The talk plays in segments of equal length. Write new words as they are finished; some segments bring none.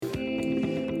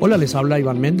Hola, les habla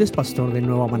Iván Méndez, pastor de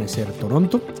Nuevo Amanecer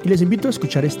Toronto, y les invito a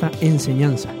escuchar esta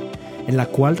enseñanza en la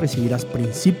cual recibirás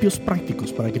principios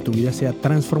prácticos para que tu vida sea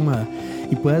transformada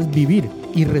y puedas vivir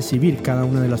y recibir cada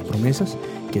una de las promesas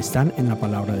que están en la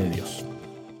palabra de Dios.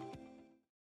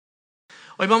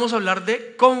 Hoy vamos a hablar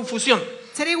de confusión.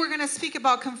 Today we're going to speak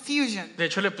about confusion. De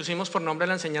hecho, le pusimos por nombre a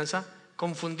la enseñanza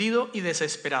confundido y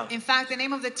desesperado. In fact, the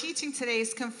name of the teaching today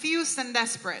is confused and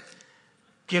desperate.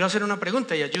 Quiero hacer una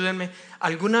pregunta y ayúdenme.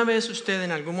 ¿Alguna vez usted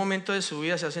en algún momento de su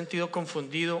vida se ha sentido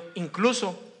confundido,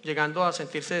 incluso llegando a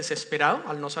sentirse desesperado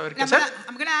al no saber qué hacer?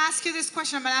 I'm going to ask you this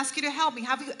question. I'm going to ask you to help me.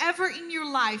 Have you ever in your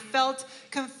life felt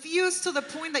confused to the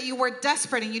point that you were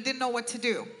desperate and you didn't know what to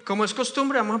do? Como es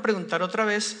costumbre, vamos a preguntar otra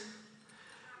vez.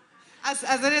 As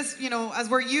it is, as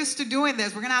we're used to doing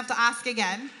this, we're going to have to ask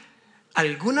again.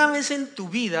 ¿Alguna vez en tu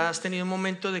vida has tenido un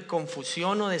momento de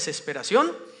confusión o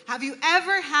desesperación? Have you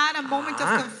ever had a moment of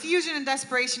confusion and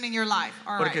desperation in your life?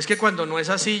 All Porque right. es que cuando no es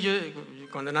así,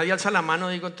 cuando nadie alza la mano,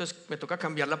 digo, entonces me toca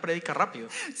cambiar la prédica rápido.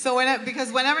 So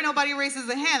because whenever nobody raises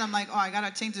the hand, I'm like, I got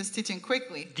to change this teaching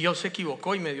quickly. Dios se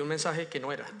equivocó y me dio un mensaje que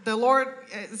no era. The Lord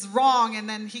is wrong, and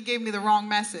then He gave me the wrong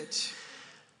message.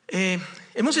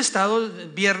 Hemos estado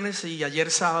viernes y ayer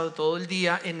sábado todo el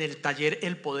día en el taller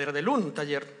El Poder del Uno, un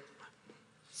taller.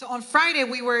 So on Friday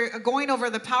we were going over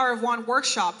the Power of One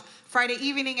workshop, Friday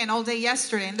evening and all day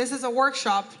yesterday, and this is a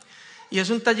workshop. Y es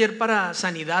un taller para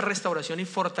sanidad, restauración y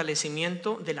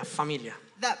fortalecimiento de la familia.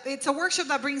 It's a workshop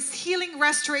that brings healing,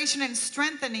 restoration, and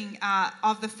strengthening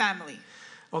of the family.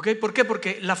 ¿Ok? ¿Por qué?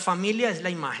 Porque la familia es la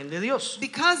imagen de Dios.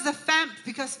 Because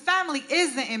family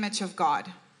is the image of God.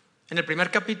 En el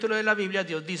primer capítulo de la Biblia,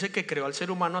 Dios dice que creó al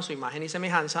ser humano a su imagen y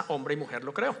semejanza, hombre y mujer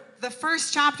lo creó. The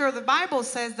first chapter of the Bible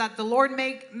says that the Lord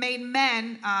made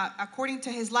men according to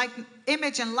His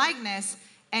image and likeness,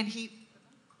 and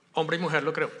Hombre y mujer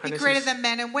lo creó. He created them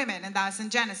men and women, and that's in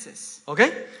Genesis. ¿Ok?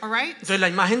 All right? Entonces la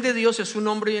imagen de Dios es un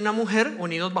hombre y una mujer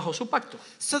unidos bajo su pacto.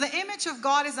 So the image of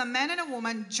God is a man and a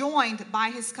woman joined by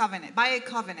His covenant, by a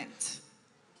covenant.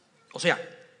 O sea,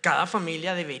 cada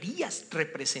familia debería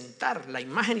representar la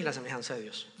imagen y la semejanza de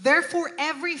Dios. Therefore,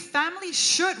 every family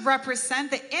should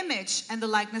represent the image and the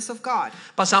likeness of God.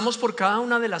 Pasamos por cada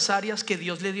una de las áreas que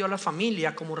Dios le dio a la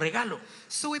familia como regalo.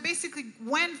 So we basically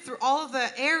went through all of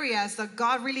the areas that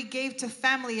God really gave to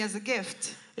family as a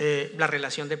gift. La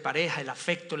relación de pareja, el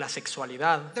afecto, la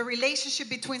sexualidad. The relationship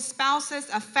between spouses,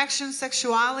 affection,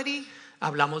 sexuality.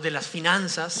 Hablamos de las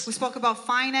finanzas. We spoke about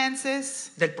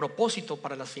finances. Del propósito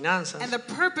para las finanzas. And the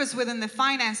purpose within the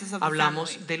finances of the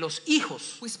Hablamos family. de los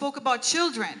hijos. We spoke about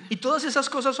children. Y todas esas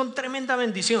cosas son tremenda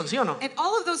bendición, ¿sí o no? And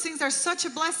all of those things are such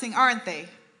a blessing, aren't they?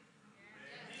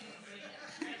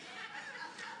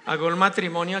 Hago el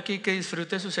matrimonio aquí que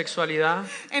disfrute su sexualidad.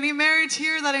 Any marriage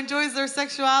here that enjoys their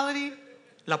sexuality?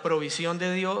 La provisión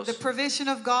de Dios. The provision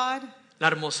of God? La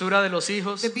hermosura de los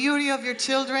hijos. The beauty of your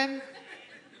children?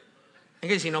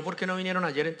 Y si no, ¿por qué no vinieron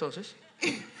ayer entonces?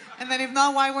 And then if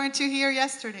not, why weren't you here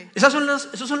yesterday? Esos son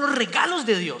los regalos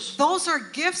de Dios. Those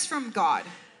are gifts from God.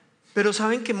 Pero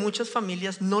 ¿saben que muchas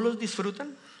familias no los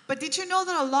disfrutan? But did you know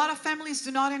that a lot of families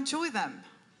do not enjoy them?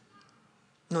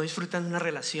 No disfrutan una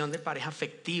relación de pareja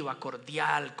afectiva,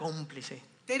 cordial, cómplice.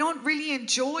 They don't really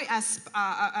enjoy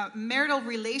a marital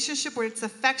relationship where it's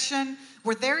affection,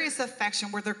 where there is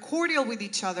affection, where they're cordial with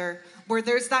each other, where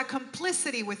there's that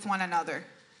complicity with one another.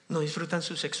 No disfrutan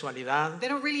su sexualidad. They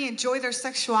don't really enjoy their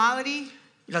sexuality.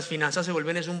 Las finanzas se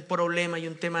vuelven un problema y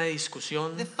un tema de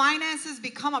discusión. The finances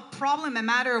become a problem, a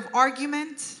matter of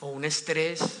argument. O un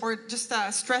estrés. Or just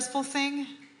a stressful thing.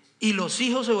 Y los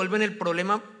hijos se vuelven el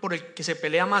problema por el que se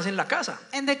pelea más en la casa.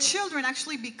 And the children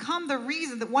actually become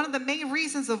one of the main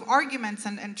reasons of arguments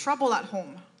and trouble at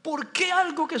home. ¿Por qué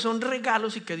algo que son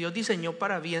regalos y que Dios diseñó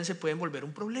para bien se pueden volver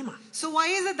un problema? So why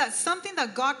is it that something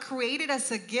that God created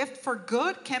as a gift for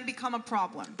good can become a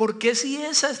problem? ¿Por qué si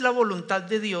esa es la voluntad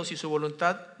de Dios y su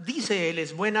voluntad, dice Él,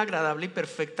 es buena, agradable y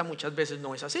perfecta, muchas veces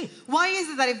no es así? Why is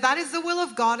it that if that is the will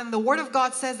of God and the Word of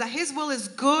God says that His will is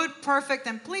good, perfect,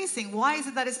 and pleasing, why is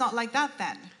it that it's not like that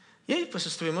then? Y pues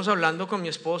estuvimos hablando con mi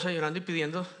esposa y orando y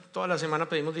pidiendo, toda la semana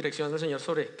pedimos dirección del Señor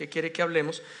sobre qué quiere que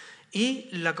hablemos. Y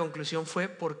la conclusión fue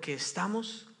porque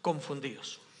estamos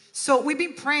confundidos. So we've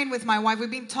been praying with my wife. We've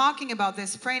been talking about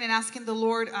this, praying and asking the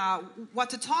Lord what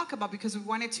to talk about because we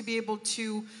wanted to be able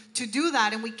to do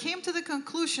that. And we came to the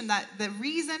conclusion that the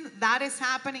reason that is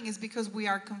happening is because we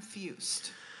are confused.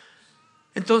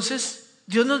 Entonces,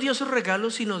 Dios nos dio sus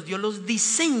regalos y nos dio los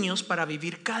diseños para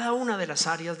vivir cada una de las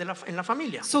áreas en la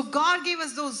familia. So God gave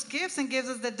us those gifts and gives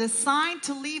us the design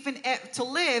to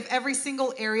live every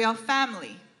single area of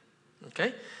family.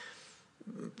 Okay.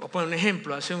 Voy a poner un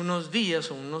ejemplo. Hace unos días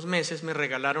o unos meses me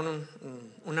regalaron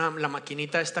la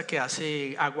maquinita esta que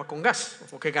hace agua con gas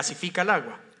o que gasifica el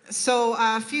agua. So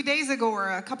a few days ago or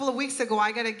a couple of weeks ago,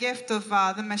 I got a gift of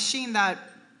the machine that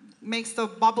makes the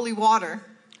bubbly water.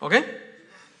 ¿Ok?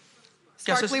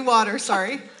 ¿Qué haces? Sparkling water,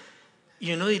 sorry.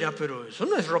 Y uno dirá, pero eso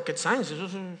no es rocket science, eso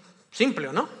es simple,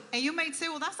 ¿o no? And you might say,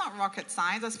 well, that's not rocket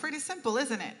science. That's pretty simple,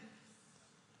 isn't it?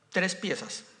 3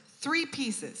 piezas. 3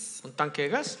 pieces. Un tanque de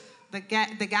gas,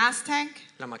 The gas tank,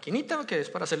 la maquinita que es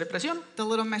para hacerle presión the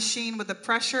little machine with the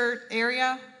pressure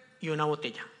area, y una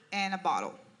botella. and a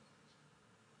bottle.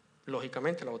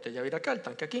 Lógicamente la botella va a ir acá, el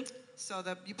tanque aquí. So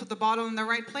you put the bottle in the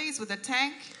right place with the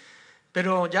tank.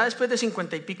 Pero ya después de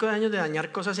 50 y pico de años de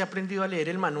dañar cosas he aprendido a leer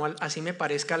el manual, así me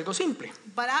parezca algo simple.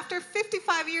 But after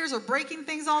 55 years of breaking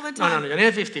things all the No, time. yo ni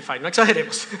de 55, no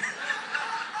exageremos.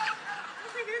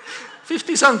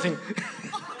 50 something.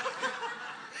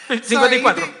 Sorry,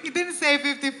 54. he didn't say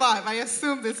 55. I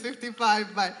assumed it's 55,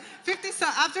 but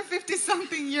after 50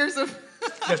 something years of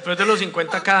Después de los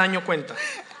 50 cada año cuenta.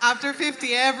 after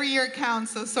 50 every year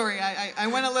counts. So sorry, I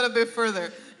went a little bit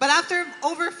further. But after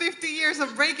over 50 years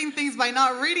of breaking things by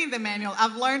not reading the manual,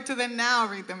 I've learned to then now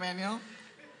read the manual.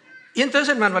 Y entonces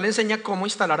el manual enseña cómo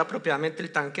instalar apropiadamente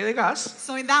el tanque de gas,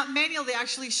 So in that manual, they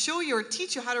actually show you or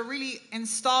teach you how to really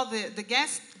install the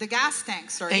gas tank. e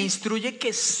Sorry. instruye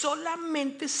que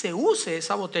solamente se use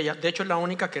esa botella, de hecho es la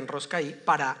única que enrosca ahí,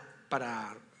 para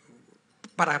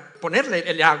ponerle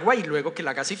el agua y luego que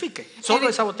la gasifique. Solo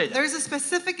esa botella. There's a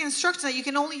specific instruction that you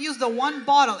can only use the one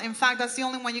bottle. In fact, that's the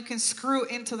only one you can screw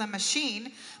into the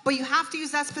machine. But you have to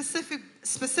use that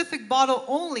specific bottle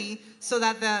only so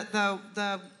that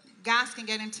the gas can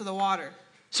get into the water.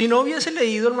 Si no hubiese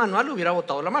leído el manual, hubiera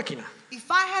botado la máquina. If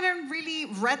I hadn't really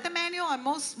read the manual, I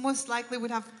most likely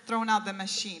would have thrown out the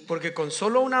machine. Porque con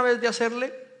solo una vez de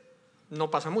hacerle,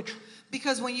 no pasa mucho.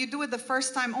 Because when you do it the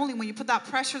first time only, when you put that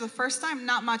pressure the first time,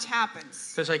 not much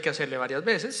happens. Entonces hay que hacerle varias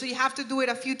veces. So you have to do it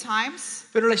a few times.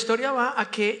 Pero la historia va a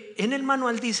que en el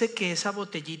manual dice que esa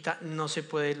botellita no se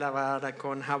puede lavar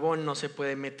con jabón, no se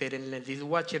puede meter en el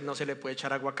dishwasher, no se le puede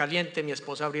echar agua caliente. Mi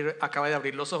esposa acaba de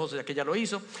abrir los ojos ya que ya lo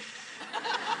hizo.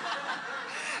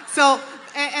 So,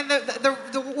 and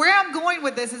where I'm going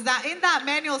with this is that in that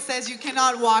manual says you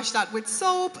cannot wash that with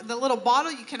soap. The little bottle,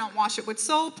 you cannot wash it with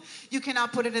soap. You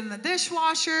cannot put it in the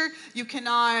dishwasher. You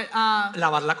cannot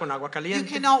Lavarla con agua you caliente.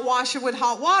 cannot wash it with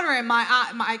hot water. And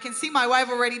I can see my wife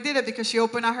already did it because she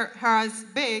opened her eyes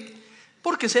big.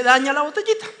 Porque se daña la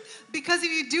botellita. Because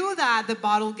if you do that, the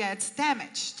bottle gets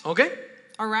damaged. ¿Ok?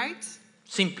 All right?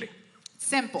 Simple.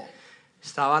 Simple.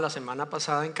 Estaba la semana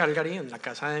pasada en Calgary, en la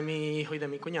casa de mi hijo y de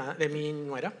mi cuñada, de mi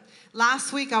nuera.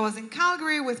 Last week I was in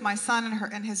Calgary with my son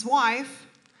and his wife.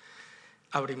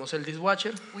 Abrimos el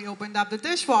dishwasher. We opened up the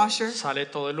dishwasher. Sale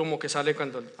todo el humo que sale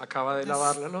cuando acaba de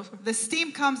lavar la loza. The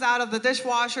steam comes out of the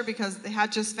dishwasher because they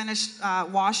had just finished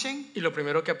washing. Y lo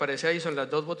primero que aparece ahí son las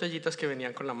 2 botellitas que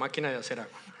venían con la máquina de hacer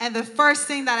agua. And the first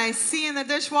thing that I see in the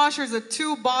dishwasher is the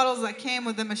 2 bottles that came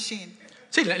with the machine.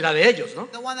 Sí, la de ellos, ¿no?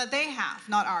 The one that they have,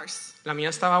 not ours. La mía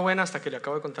estaba buena hasta que le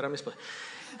acabo de contar a mi esposa.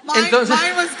 Mine Entonces-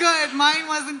 was good. Mine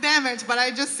wasn't damaged, but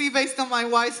I just see based on my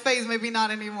wife's face, maybe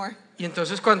not anymore. Y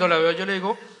entonces cuando la veo yo le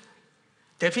digo,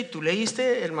 Tefi, ¿tú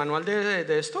leíste el manual de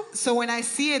esto? So when I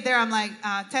see it there, I'm like,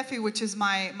 Tefi, which is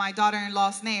my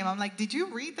daughter-in-law's name. I'm like, did you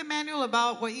read the manual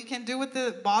about what you can do with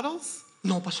the bottles?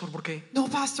 No, pastor, ¿por qué? No,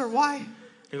 Pastor, why?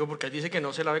 Digo, porque ahí dice que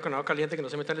no se lave con agua caliente, que no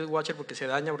se meta en el dishwasher porque se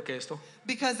daña, porque esto.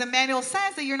 Because the manual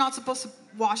says that you're not supposed to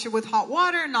wash it with hot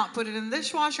water, not put it in the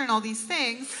dishwasher, and all these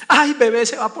things. Ay, bebé,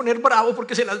 se va a poner bravo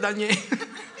porque se las dañé.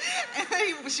 And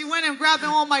then she went and grabbed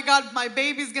them. Oh my God, my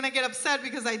baby's gonna get upset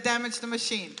because I damaged the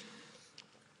machine.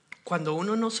 Cuando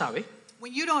uno no sabe,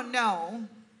 When you don't know,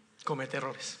 comete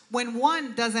errores. when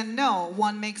one doesn't know,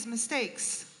 one makes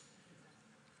mistakes.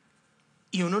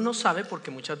 Y uno no sabe porque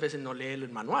muchas veces no lee el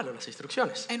manual o las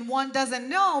instrucciones. And one doesn't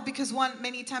know because one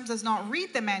many times does not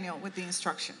read the manual with the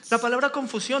instructions. La palabra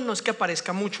confusión no es que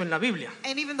aparezca mucho en la Biblia,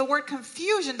 And even the word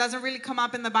confusion doesn't really come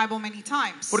up in the Bible many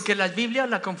times. porque la Biblia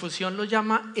la confusión lo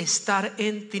llama estar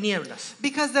en tinieblas.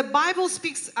 Because the Bible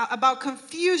speaks about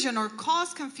confusion or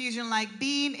cause confusion like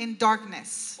being in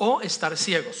darkness O estar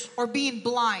ciegos. or being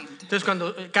blind.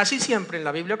 Entonces, casi siempre en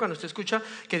la Biblia, cuando usted escucha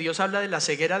que Dios habla de la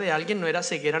ceguera de alguien, no era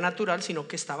ceguera natural, sino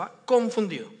que estaba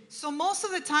confundido. So most of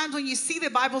the times when you see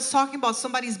the Bible's talking about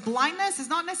somebody's blindness, it's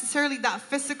not necessarily that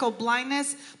physical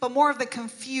blindness, but more of the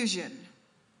confusion.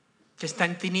 Que está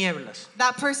en tinieblas.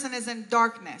 That person is in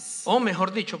darkness. O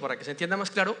mejor dicho, para que se entienda más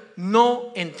claro,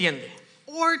 no entiende.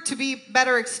 Or to be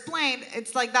better explained,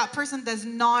 it's like that person does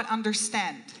not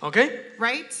understand. ¿Ok?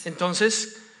 Right?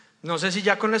 Entonces, No sé si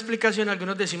ya con la explicación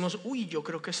algunos decimos, uy, yo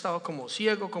creo que he estado como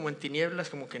ciego, como en tinieblas,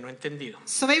 como que no he entendido.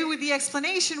 So maybe with the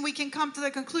explanation we can come to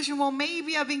the conclusion, well,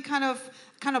 maybe I've been kind of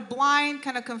blind,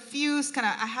 kind of confused,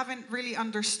 I haven't really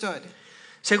understood.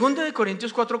 Segundo de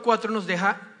Corintios 4:4 nos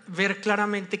deja ver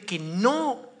claramente que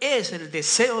no es el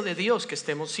deseo de Dios que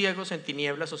estemos ciegos, en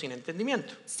tinieblas o sin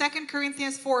entendimiento. 2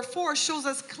 Corinthians 4:4 shows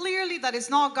us clearly that it's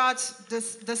not God's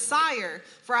desire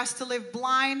for us to live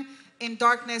blind, in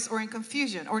darkness or in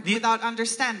confusion or without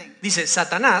understanding. Dice,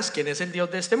 Satanás, quien es el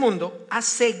Dios de este mundo, ha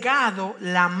cegado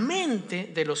la mente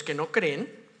de los que no creen,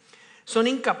 son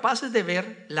incapaces de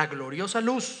ver la gloriosa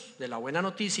luz de la buena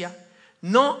noticia,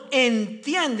 no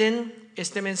entienden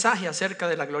este mensaje acerca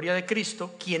de la gloria de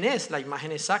Cristo, quien es la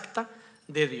imagen exacta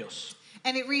de Dios.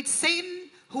 And it reads, Satan,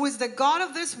 who is the God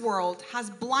of this world, has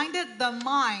blinded the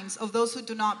minds of those who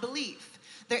do not believe.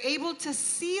 They're able to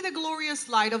see the glorious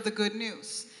light of the good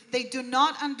news. They do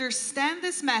not understand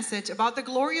this message about the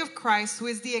glory of Christ, who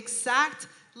is the exact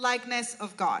likeness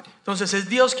of God. Entonces, ¿es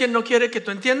Dios quien no quiere que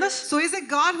tú entiendas? So is it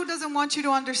God who doesn't want you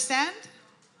to understand?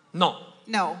 No.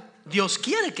 No. Dios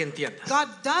quiere que entiendas. God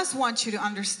does want you to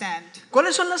understand.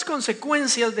 ¿Cuáles son las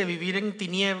consecuencias de vivir en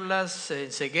tinieblas, en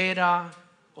ceguera,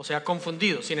 o sea,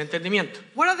 confundido, sin entendimiento?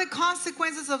 What are the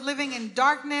consequences of living in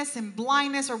darkness, in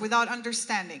blindness, or without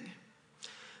understanding?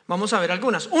 Vamos a ver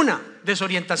algunas. Una,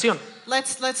 desorientación.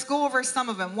 Let's go over some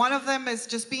of them. One of them is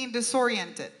just being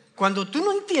disoriented. Cuando tú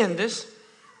no entiendes,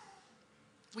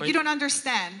 When you don't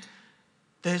understand,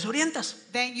 te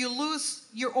desorientas. then you lose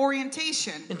your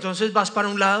orientation. Entonces vas para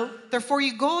un lado, Therefore,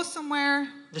 you go somewhere,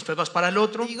 después vas para el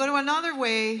otro, then you go to another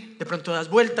way, de pronto das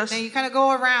vueltas, then you kind of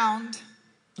go around,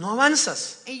 no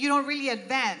avanzas, and you don't really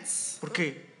advance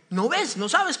porque no ves, no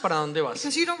sabes para dónde vas.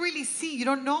 because you don't really see, you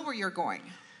don't know where you're going.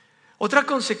 Otra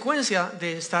consecuencia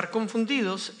de estar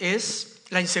confundidos es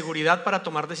la inseguridad para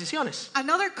tomar decisiones.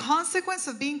 Another consequence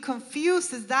of being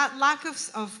confused is that lack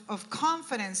of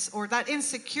confidence or that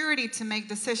insecurity to make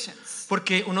decisions.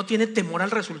 Porque uno tiene temor al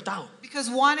resultado. Because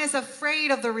one is afraid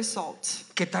of the result.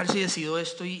 ¿Qué tal si decido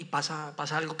esto y pasa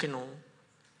algo que no?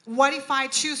 What if I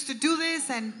choose to do this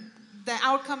and the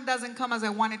outcome doesn't come as I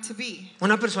want it to be?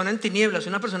 Una persona en tinieblas,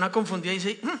 una persona confundida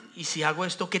dice, ¿y si hago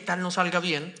esto, qué tal no salga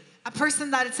bien? A person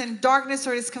that is in darkness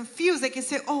or is confused, they can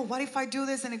say, oh, what if I do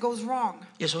this and it goes wrong?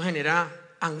 Y eso genera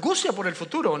angustia por el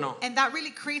futuro, ¿o no? And that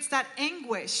really creates that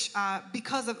anguish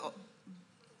because of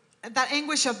that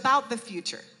anguish about the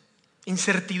future.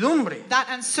 Incertidumbre. That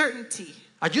uncertainty.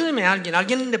 Ayúdeme a alguien.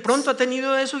 Alguien de pronto ha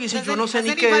tenido eso y dice, yo no sé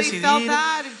ni qué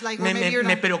decidir.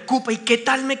 Me preocupa. ¿Y qué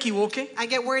tal me equivoque? I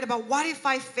get worried about what if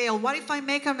I fail? What if I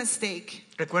make a mistake?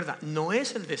 Recuerda, no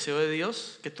es el deseo de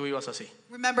Dios que tú vivas así.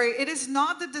 Remember, it is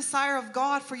not the desire of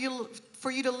God for you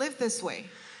to live this way.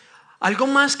 Algo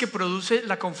más que produce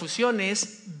la confusión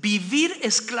es vivir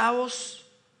esclavos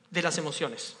de las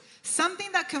emociones.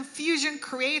 Something that confusion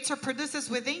creates or produces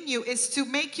within you is to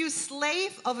make you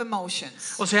slave of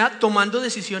emotions. O sea, tomando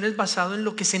decisiones basado en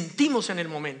lo que sentimos en el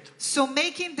momento. So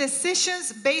making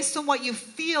decisions based on what you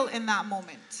feel in that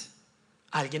moment.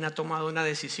 ¿Alguien ha tomado una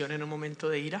decisión en un momento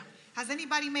de ira? Has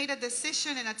anybody made a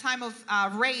decision in a time of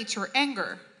rage or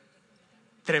anger?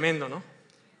 Tremendo, ¿no?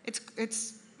 It's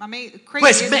crazy.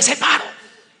 Pues me separo.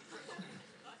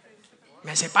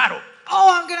 Me separo.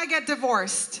 Oh, I'm gonna get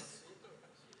divorced.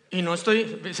 Y no se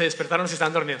despertaron si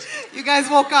estaban dormidos. You guys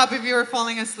woke up if you were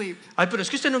falling asleep. Ay, pero es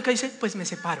que usted nunca dice, pues me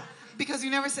separo. Because you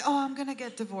never say, oh, I'm gonna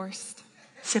get divorced.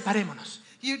 Separémonos.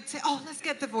 You'd say, oh, let's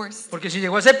get divorced. Porque si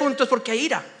llegó a ese punto es porque hay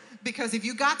ira. Because if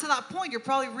you got to that point, you're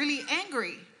probably really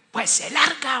angry. Pues se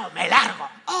larga o me largo.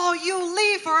 Oh, you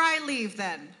leave or I leave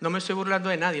then. No me estoy burlando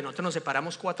de nadie. Nosotros nos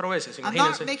separamos 4 veces. I'm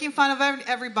not Imagínense. making fun of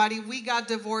everybody. We got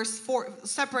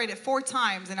separated 4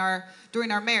 times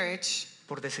during our marriage.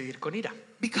 Por decidir con ira.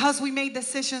 Because we made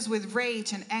decisions with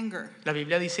rage and anger. La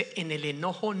Biblia dice, en el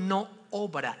enojo no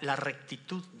obra la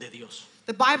rectitud de Dios.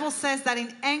 The Bible says that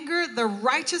in anger, the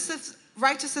righteousness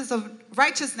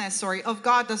of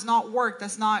God does not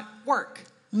work.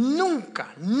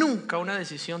 Nunca una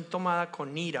decisión tomada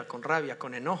con ira, con rabia,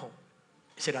 con enojo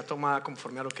será tomada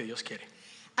conforme a lo que Dios quiere.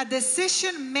 A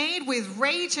decision made with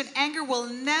rage and anger will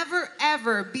never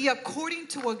ever be according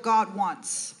to what God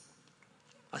wants.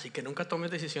 Así que nunca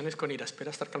tomes decisiones con ira,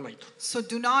 espera estar calmadito. So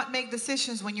do not make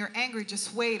decisions when you're angry,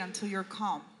 just wait until you're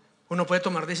calm. Uno puede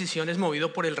tomar decisiones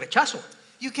movido por el rechazo.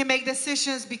 You can make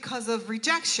decisions because of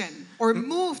rejection or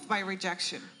moved by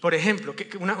rejection. Por ejemplo,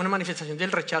 una manifestación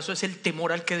del rechazo es el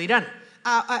temor al que dirán.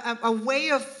 A way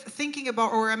of thinking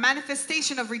about or a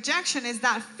manifestation of rejection is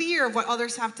that fear of what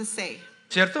others have to say.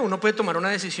 ¿Cierto? Uno puede tomar una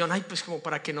decisión, ay, pues como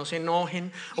para que no se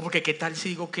enojen, o porque qué tal si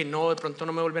digo que no, de pronto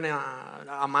no me vuelven a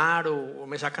amar o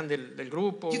me sacan del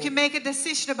grupo. You can make a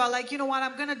decision about like, you know what,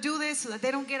 I'm going to do this so that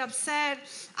they don't get upset.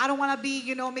 I don't want to be,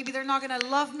 you know, maybe they're not going to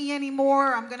love me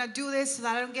anymore. I'm going to do this so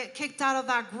that I don't get kicked out of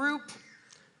that group.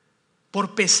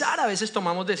 Por pesar a veces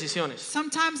tomamos decisiones.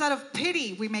 Sometimes out of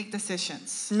pity we make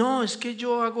decisions. No, es que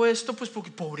yo hago esto pues porque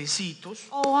pobrecitos.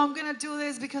 Oh, I'm going to do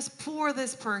this because poor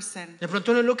this person. De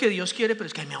pronto no es lo que Dios quiere, pero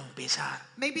es que me da un pesar.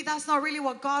 Maybe that's not really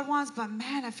what God wants, but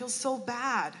man, I feel so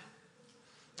bad.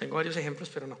 Tengo varios ejemplos,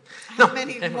 pero no. I have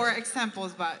many more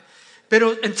examples, but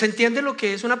Pero se entiende lo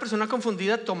que es una persona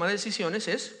confundida, toma decisiones,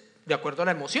 es de acuerdo a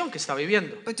la emoción que está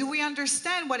viviendo. But do we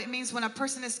understand what it means when a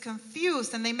person is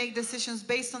confused and they make decisions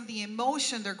based on the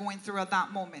emotion they're going through at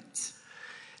that moment?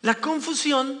 La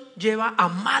confusión lleva a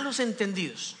malos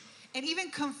entendidos. And even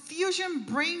confusion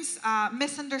brings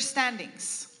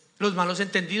misunderstandings. Los malos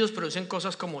entendidos producen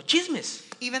cosas como chismes,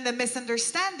 Even the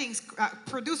misunderstandings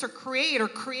produce or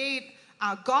create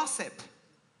gossip,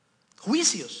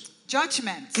 juicios,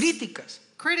 judgments, críticas.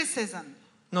 criticism.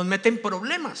 Nos meten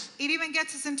problemas. It even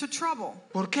gets us into trouble.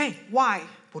 ¿Por qué? Why?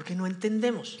 Porque no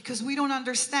entendemos. Because we don't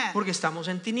understand. Porque estamos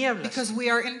en tinieblas. Because we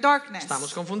are in darkness.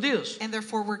 Estamos confundidos. And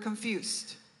therefore we're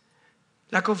confused.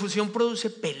 La confusión produce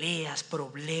peleas,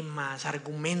 problemas,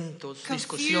 argumentos,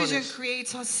 Confusion discusiones.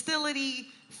 creates hostility,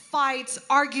 fights,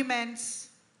 arguments.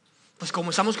 Pues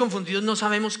como estamos confundidos no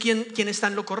sabemos quién está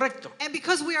en lo correcto. And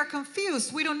because we are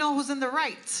confused, we don't know who's in the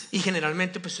right. Y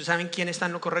generalmente pues ¿ustedes saben quién está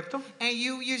en lo correcto? And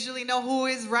you usually know who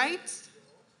is right.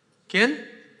 ¿Quién?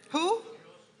 Who?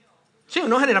 Sí,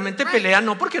 uno generalmente Right. pelea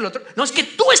no porque el otro. No, es que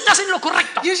tú estás en lo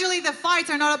correcto. Usually the fights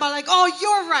are not about like, oh,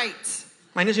 you're right.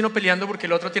 Imagínense uno peleando porque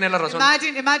el otro tiene la razón.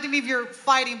 Imagine if you're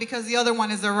fighting because the other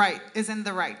one is in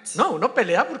the right. No, uno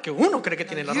pelea porque uno cree que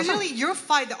tiene la razón. Usually your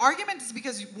fight, the argument is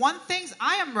because one thinks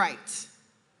I am right.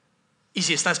 Y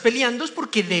si estás peleando es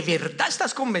porque de verdad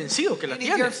estás convencido que la And if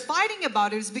you're tienes. fighting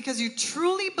about it, it's because you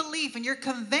truly believe and you're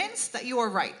convinced that you are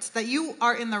right, that you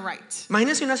are in the right.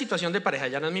 Imagínense una situación de pareja,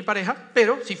 ya no es mi pareja,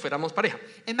 pero si fuéramos pareja.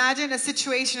 Imagine a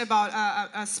situation about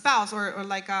a spouse or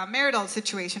like a marital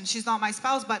situation. She's not my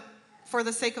spouse, but for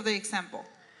the sake of the example.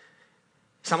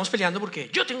 Estamos peleando porque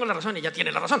yo tengo la razón y ella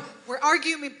tiene la razón. We're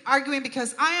arguing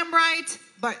because I am right,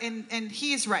 and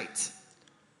he is right.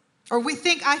 Or I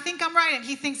think I'm right and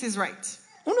he thinks he's right.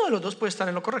 Uno de los dos puede estar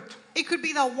en lo correcto. It could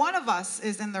be that one of us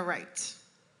is in the right.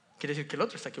 Quiere decir que el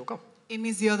otro está equivocado. It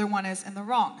means the other one is in the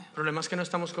wrong. El problema es que no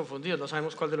estamos confundidos, no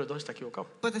sabemos cuál de los dos está equivocado.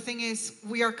 But the thing is,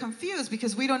 we are confused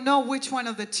because we don't know which one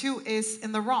of the two is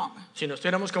in the wrong. Si no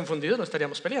estuviéramos confundidos, no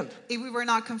estaríamos peleando. If we were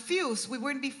not confused, we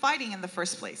wouldn't be fighting in the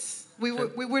first place. We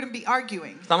wouldn't be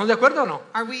arguing. ¿Estamos de acuerdo o no?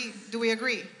 Do we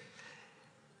agree?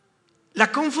 La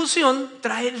confusión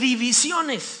trae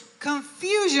divisiones.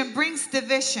 Confusion brings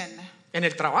division. En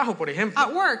el trabajo, por ejemplo.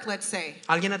 At work, let's say.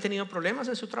 ¿Alguien ha tenido problemas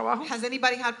en su trabajo? Has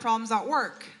anybody had problems at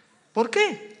work? ¿Por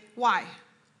qué? Why?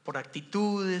 Por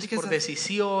actitudes, Because por of-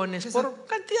 decisiones, because por of-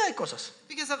 cantidad de cosas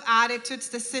Because of attitudes,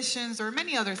 decisions, or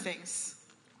many other things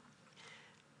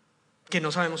que no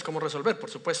sabemos cómo resolver, por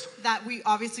supuesto. that we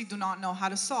obviously do not know how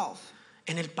to solve.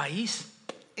 En el país,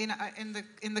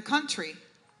 In the country,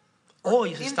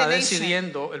 hoy se In está the nation.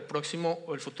 decidiendo el próximo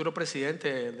o el futuro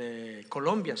presidente de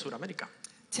Colombia, Sudamérica.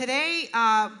 today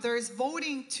there is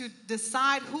voting to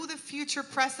decide who the future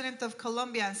president of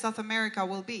Colombia and South America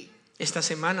will be. Esta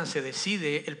semana se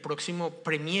decide el próximo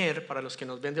premier, para los que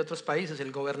nos ven de otros países,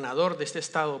 el gobernador de este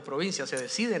estado o provincia, se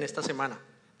decide en esta semana.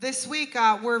 This week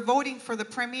we're voting for the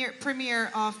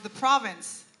premier of the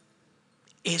province.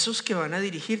 Esos que van a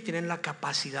dirigir tienen la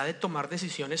capacidad de tomar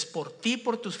decisiones por ti,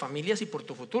 por tus familias y por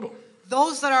tu futuro.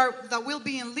 Those that will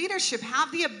be in leadership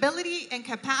have the ability and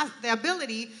the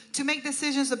ability to make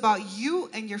decisions about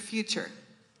you and your future.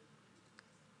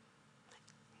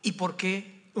 ¿Y por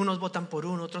qué unos votan por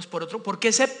uno, otros por otro? ¿Por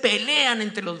qué se pelean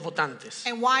entre los votantes?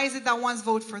 And why is it that ones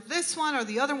vote for this one or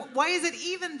the other one? Why is it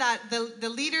even that the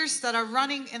leaders that are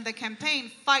running in the campaign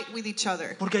fight with each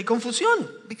other? Porque hay confusión.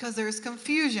 Because there is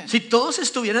confusion. Si todos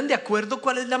estuvieran de acuerdo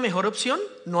cuál es la mejor opción,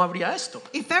 no habría esto.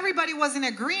 If everybody was in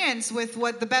agreement with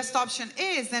what the best option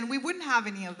is, then we wouldn't have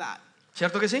any of that,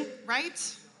 ¿Cierto que sí? right?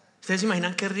 Ustedes se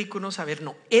imaginan qué rico uno saber,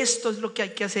 no, esto es lo que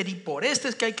hay que hacer y por este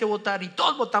es que hay que votar y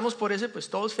todos votamos por ese, pues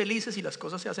todos felices y las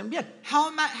cosas se hacen bien.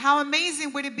 How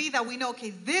amazing would it be that we know,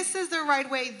 okay, this is the right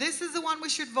way, this is the one we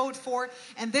should vote for,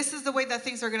 and this is the way that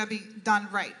things are going to be done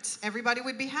right. Everybody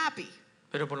would be happy.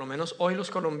 Pero por lo menos hoy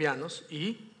los colombianos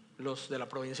y los de la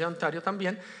provincia de Ontario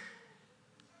también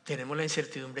tenemos la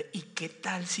incertidumbre. ¿Y qué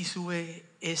tal si sube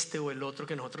este o el otro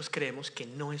que nosotros creemos que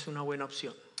no es una buena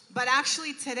opción? But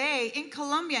actually today in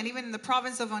Colombia and even in the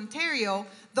province of Ontario,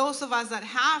 those of us that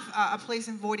have a place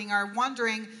in voting are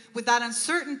wondering with that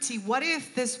uncertainty, what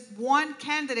if this one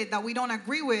candidate that we don't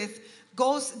agree with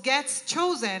gets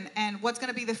chosen, and what's going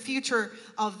to be the future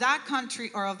of that country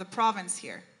or of the province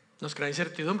here? Nos crea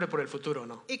incertidumbre por el futuro,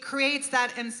 ¿no? It creates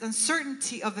that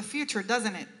uncertainty of the future,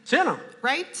 doesn't it? ¿Sí o no?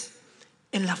 Right?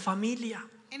 En la familia.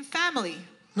 In family.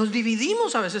 Nos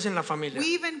dividimos a veces en la familia.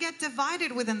 We even get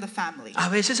divided within the family. A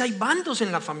veces hay bandos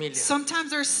en la familia. Sometimes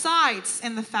there's sides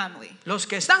in the family. Los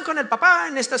que están con el papá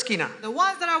en esta esquina. The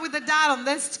ones that are with the dad on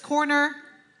this corner.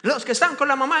 Los que están con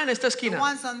la mamá en esta The esquina.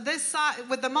 ones on this side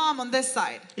with the mom on this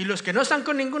side. Y los que no están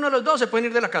con ninguno de los dos se pueden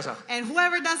ir de la casa. And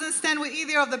whoever doesn't stand with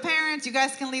either of the parents, you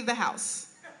guys can leave the house.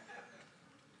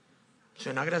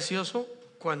 Suena gracioso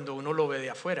cuando uno lo ve de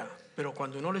afuera, pero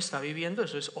cuando uno lo está viviendo,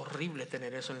 eso es horrible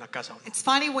tener eso en la casa. It's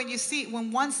funny when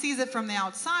one sees it from the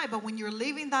outside, but when you're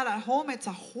living that at home, it's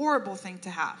a horrible thing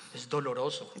to have. Es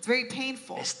doloroso, It's very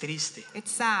painful. es triste. It's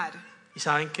sad. ¿Y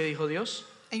saben qué dijo Dios?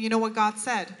 And you know what God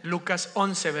said? Lucas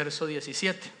 11, verso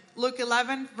 17. Luke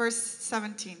 11, verse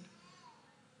 17.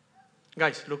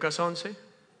 Guys, Lucas 11,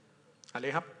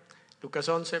 aleja. Lucas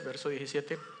 11, verso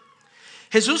 17.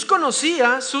 Jesús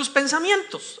conocía sus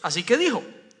pensamientos, así que dijo: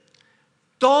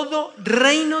 todo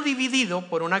reino dividido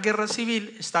por una guerra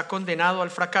civil está condenado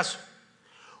al fracaso.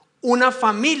 Una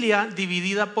familia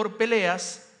dividida por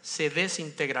peleas se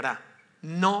desintegrará,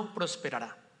 no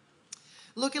prosperará.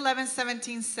 Luke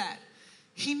 11:17 said,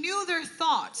 he knew their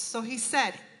thoughts, so he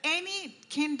said, any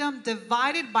kingdom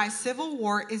divided by civil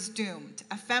war is doomed.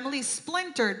 A family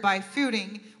splintered by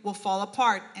feuding will fall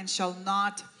apart and shall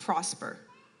not prosper.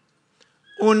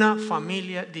 Una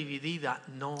familia dividida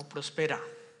no prospera.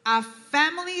 A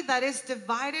family that is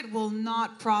divided will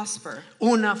not prosper.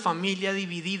 Una familia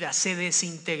dividida se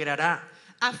desintegrará.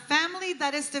 A family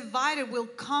that is divided will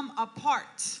come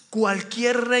apart.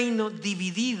 Cualquier reino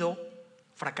dividido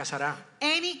fracasará.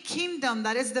 Any kingdom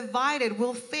that is divided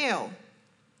will fail.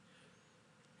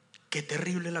 Qué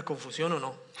terrible la confusión, ¿o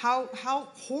no? How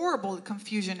horrible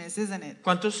confusion is, isn't it?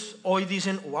 ¿Cuántos hoy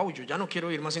dicen, wow, yo ya no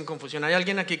quiero ir más en confusión? ¿Hay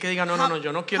alguien aquí que diga, no,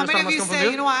 yo no quiero how many estar of más you say,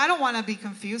 you know confundido? what, I don't want to be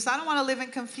confused. I don't want to live in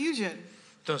confusion.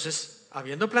 Entonces,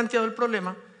 habiendo planteado el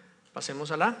problema, pasemos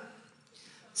a la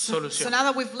So solución. now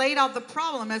that we've laid out the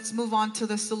problem, let's move on to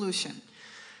the solution.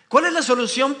 ¿Cuál es la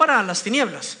solución para las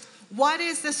tinieblas? What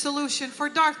is the solution for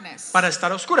darkness? Para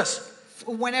estar a oscuras.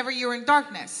 Whenever you're in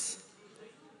darkness.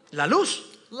 La luz,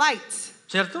 Light,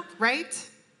 ¿cierto? right?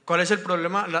 ¿Cuál es el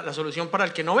problema, la solución para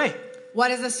el que no ve?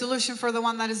 What is the solution for the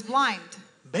one that is blind?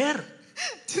 Ver.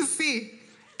 To see.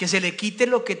 Que se le quite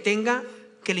lo que tenga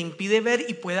que le impide ver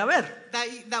y pueda ver.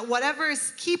 That whatever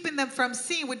is keeping them from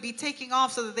seeing would be taking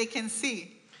off so that they can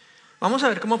see. Vamos a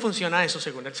ver cómo funciona eso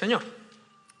según el Señor.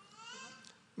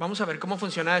 Vamos a ver cómo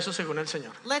funciona eso según el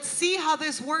Señor. Let's see how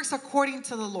this works according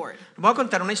to the Lord. Voy a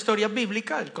contar una historia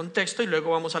bíblica, el contexto, y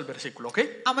luego vamos al versículo, ¿ok?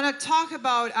 I'm going to talk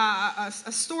about a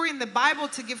story in the Bible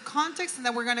to give context, and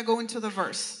then we're going to go into the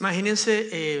verse. Imagínense,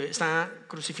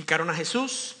 crucificaron a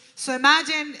Jesús So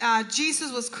imagine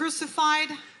Jesus was crucified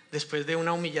después de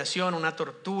una humillación, una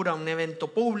tortura, un evento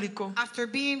público. after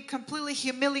being completely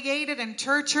humiliated and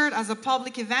tortured as a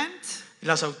public event.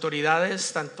 Las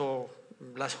autoridades, tanto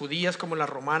las judías como las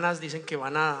romanas, dicen que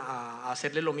van a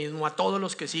hacerle lo mismo a todos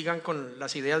los que sigan con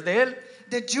las ideas de él.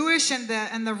 The Jewish and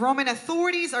the Roman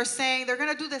authorities are saying they're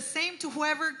going to do the same to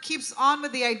whoever keeps on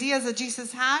with the ideas that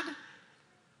Jesus had.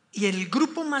 Y el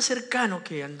grupo más cercano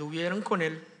que anduvieron con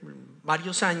él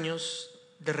varios años,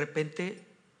 de repente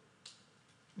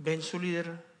ven su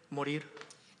líder morir.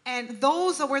 And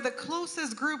those that were the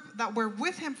closest group that were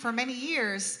with him for many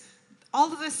years,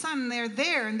 all of a sudden they're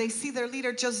there and they see their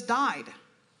leader just died.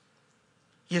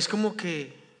 Y es como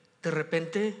que de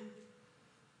repente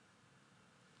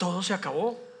todo se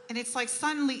acabó. And it's like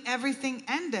suddenly everything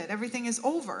ended, everything is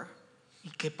over. ¿Y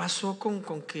qué pasó con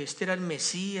que este era el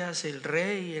Mesías, el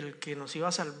rey, el que nos iba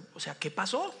a salvar? O sea, ¿qué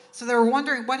pasó? So they were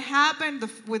wondering what happened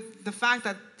with the fact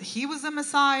that he was the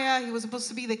Messiah, he was supposed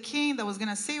to be the king that was going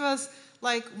to save us.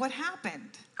 Like, what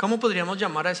happened? ¿Cómo podríamos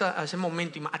llamar a ese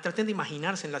momento? Traten de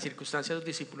imaginarse en las circunstancias de los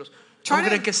discípulos. ¿Cómo Try to-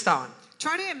 creen que estaban?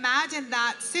 Try to imagine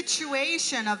that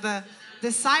situation of the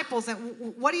disciples,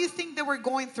 and what do you think they were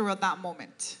going through at that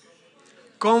moment?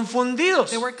 Confundidos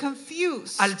They were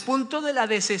confused al punto de la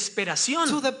desesperación.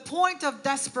 to the point of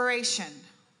desperation.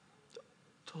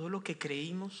 Todo lo que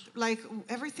creímos, Like,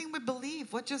 everything we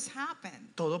believe, what just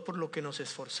happened? todo por lo que nos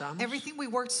esforzamos, Everything we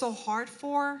worked so hard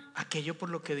for, aquello por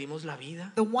lo que dimos la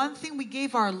vida, the one thing we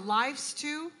gave our lives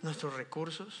to, nuestros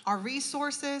recursos, our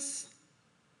resources,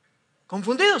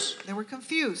 confundidos. They were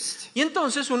confused. Y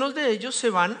entonces unos de ellos se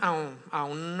van a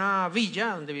una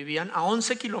villa donde vivían a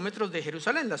 11 kilómetros de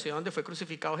Jerusalén, la ciudad donde fue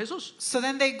crucificado Jesús. So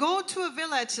then they go to a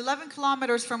village 11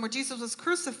 kilometers from where Jesus was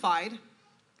crucified.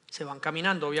 Se van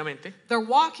caminando, obviamente. They're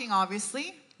walking,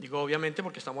 obviously. Digo obviamente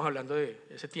porque estamos hablando de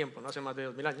ese tiempo, ¿no? Hace más de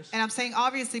 2000 años. And I'm saying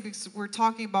obviously because we're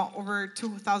talking about over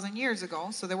 2,000 years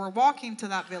ago. So they were walking to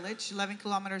that village 11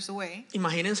 kilometers away.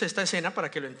 Imagínense esta escena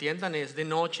para que lo entiendan. Es de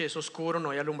noche, es oscuro,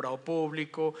 no hay alumbrado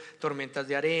público, tormentas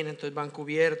de arena, entonces van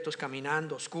cubiertos,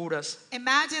 caminando, oscuras.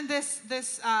 Imagine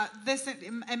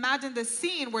imagine this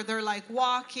scene where they're like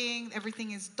walking,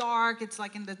 everything is dark, it's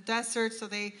like in the desert, so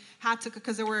they had to,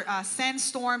 because there were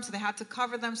sandstorms, so they had to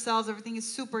cover themselves, everything is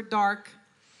super dark.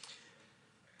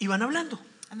 Y van hablando,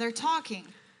 And they're talking.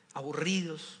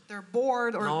 aburridos. They're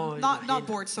bored, or No, not imagina.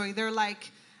 bored, sorry. They're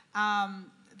like,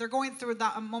 they're going through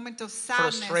that a moment of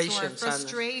sadness or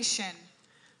frustration.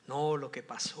 No, lo que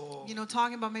pasó. You know,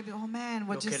 talking about maybe, oh man,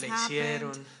 what Lo que just le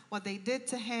happened, hicieron. what they did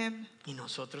to him. Y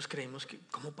nosotros creímos que,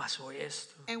 ¿cómo pasó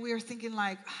esto? And we are thinking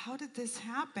like, how did this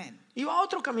happen? Y va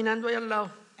otro caminando ahí al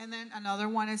lado. And then another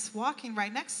one is walking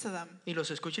right next to them. Y los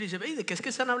escucha y dice, ¿de qué es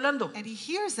que están hablando? And he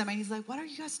hears them and he's like, what are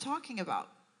you guys talking about?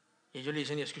 Y ellos le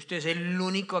dicen, y es que usted es el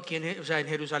único aquí en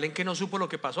Jerusalén que no supo lo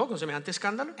que pasó con semejante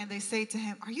escándalo. And they say to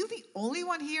him, are you the only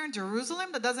one here in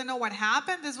Jerusalem that doesn't know what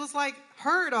happened? This was like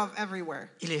heard of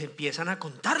everywhere. Y les empiezan a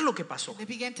contar lo que pasó. They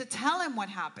began to tell him what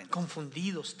happened.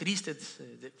 Confundidos, tristes,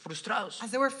 frustrados.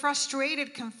 As they were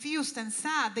frustrated, confused, and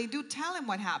sad, they do tell him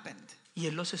what happened. Y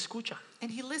él los escucha. And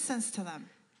he listens to them.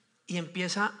 Y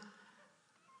empieza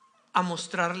a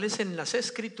mostrarles en las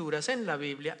escrituras, en la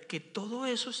Biblia, que todo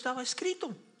eso estaba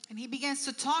escrito. And he begins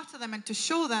to talk to them and to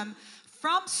show them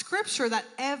from Scripture that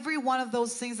every one of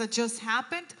those things that just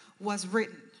happened was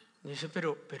written. Dice,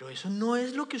 pero eso no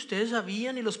es lo que ustedes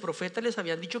sabían y los profetas les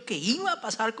habían dicho que iba a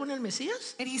pasar con el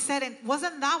Mesías. And he said, and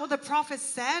wasn't that what the prophet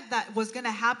said that was going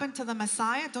to happen to the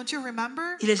Messiah? Don't you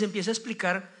remember? Y les empieza a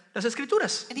explicar las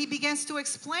escrituras. And he begins to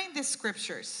explain the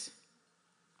Scriptures.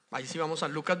 Ahí sí vamos a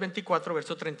Lucas 24,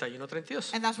 verso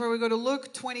 31-32. And that's where we go to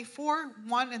Luke 24,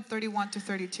 1 and 31 to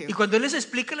 32. Y cuando él les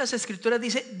explica las escrituras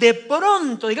dice, de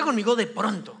pronto, diga conmigo, de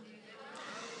pronto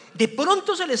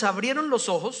se les abrieron los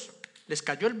ojos, les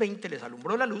cayó el 20, les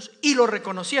alumbró la luz y lo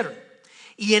reconocieron.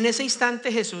 Y en ese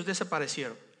instante Jesús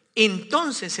desaparecieron.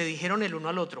 Entonces se dijeron el uno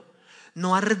al otro,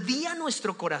 ¿no ardía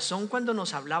nuestro corazón cuando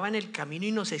nos hablaba en el camino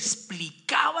y nos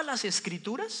explicaba las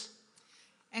escrituras?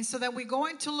 And so then we go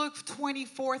into Luke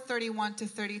 24, 31 to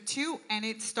 32, and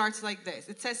it starts like this.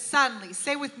 It says, suddenly,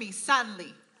 say with me,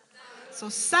 suddenly. So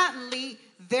suddenly,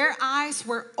 their eyes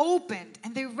were opened,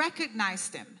 and they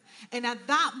recognized him. And at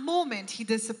that moment, he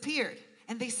disappeared.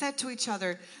 And they said to each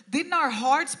other, didn't our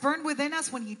hearts burn within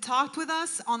us when he talked with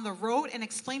us on the road and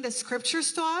explained the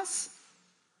scriptures to us?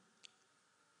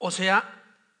 O sea,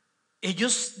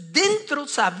 ellos dentro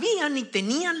sabían y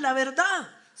tenían la verdad.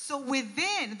 So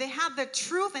within, they had the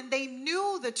truth and they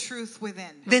knew the truth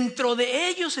within. Dentro de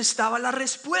ellos estaba la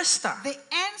respuesta. The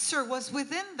answer was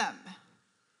within them.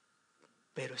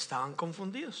 Pero estaban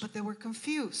confundidos. But they were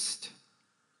confused.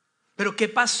 Pero ¿qué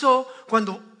pasó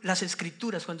cuando las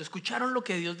escrituras, cuando escucharon lo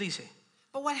que Dios dice?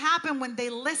 But what happened when they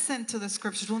listened to the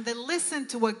scriptures, when they listened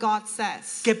to what God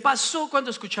says? ¿Qué pasó cuando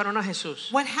escucharon a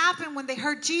Jesús? What happened when they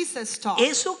heard Jesus talk?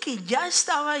 Eso que ya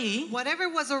estaba ahí, Whatever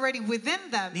was already within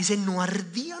them, dice, ¿no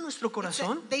ardía nuestro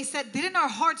corazón? they said, didn't our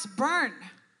hearts burn?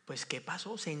 Pues ¿qué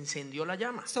pasó? Se encendió la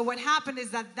llama. So what happened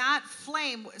is that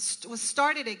flame was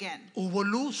started again. Hubo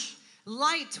luz.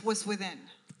 Light was within.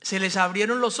 Se les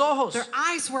abrieron los ojos. Their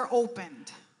eyes were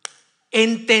opened.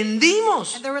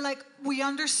 Entendimos. And they were like, we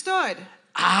understood.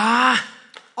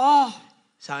 Oh,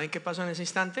 ¿saben qué pasó en ese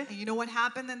instante? And you know what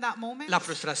happened in that moment? La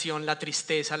frustración, la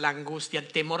tristeza, la angustia, el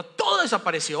temor, todo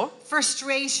desapareció.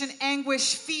 Frustration,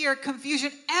 anguish, fear,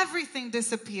 confusion, everything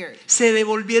disappeared. Se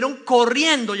devolvieron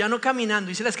corriendo, ya no caminando,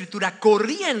 dice la escritura, They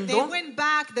corriendo. went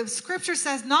back, the scripture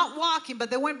says not walking, but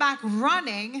they went back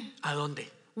running. ¿A dónde?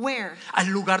 Where? Al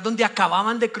lugar donde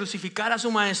acababan de crucificar a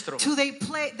su maestro. To the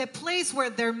place where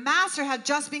their master had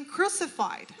just been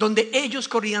crucified. Donde ellos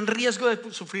corrían riesgo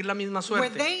de sufrir la misma Where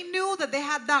suerte. they knew that they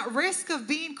had that risk of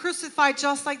being crucified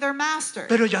just like their master.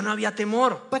 Pero ya no había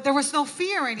temor, But there was no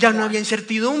fear anymore. ya no había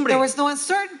incertidumbre, There was no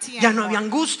uncertainty ya no anymore. había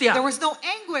angustia, There was no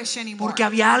anguish anymore. porque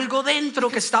había algo dentro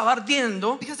que estaba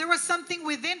ardiendo Because there was something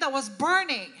within that was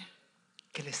burning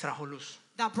que les trajo luz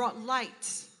that brought light.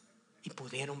 y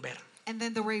pudieron ver. And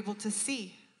then they were able to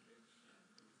see.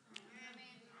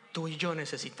 Tú y yo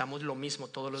necesitamos lo mismo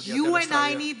todos los días de You and nuestra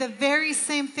I vida. need the very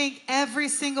same thing every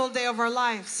single day of our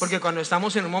lives. Porque cuando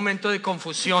estamos en un momento de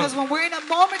confusión, Because when we're in a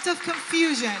moment of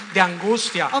confusion, de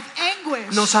angustia, of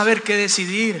anguish, no saber qué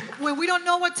decidir, when we don't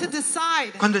know what to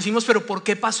decide, cuando decimos, pero ¿por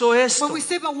qué pasó esto? when we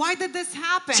say, but why did this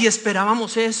happen? Si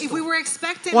esperábamos If esto, we were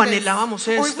expecting o this, anhelábamos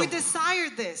or if esto. we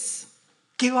desired this,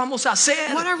 ¿qué vamos a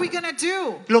hacer? what are we going to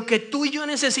do? Lo que tú y yo What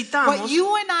necesitamos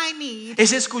you and I need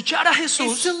es escuchar a is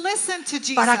Jesús to listen to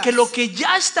Jesus, para que lo que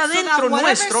ya está so that dentro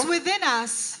whatever's nuestro within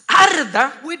us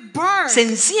arda, would burn, se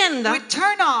encienda would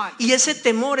turn on, y ese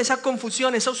temor, esa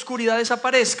confusión, esa oscuridad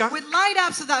desaparezca would light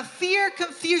up, so that fear,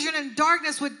 confusion, and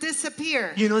darkness would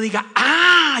disappear. y uno diga,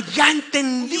 ah, ya And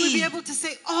you would be entendí. able to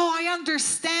say, oh, I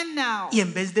understand now. Y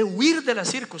en vez de huir de las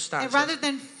And circunstancias rather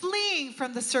than fleeing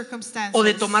from the circumstances, o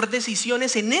de tomar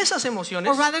decisiones en esas emociones,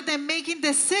 or rather than making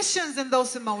decisions in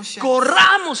those emotions,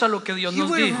 corramos a lo que Dios you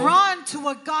nos would dijo. run to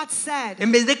what God said, En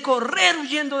vez de correr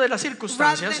huyendo de las rather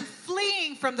circunstancias, than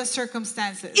fleeing from the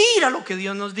circumstances, ir a lo que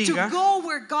Dios nos to diga go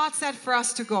where God said for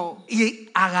us to go, y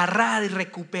agarrar y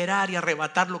recuperar y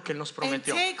arrebatar lo que Él nos and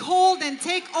prometió. take hold and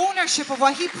take ownership of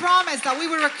what He promised that we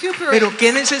would recuperate. Pero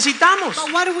 ¿qué necesitamos?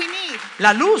 But what do we need?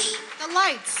 La luz. The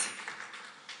lights.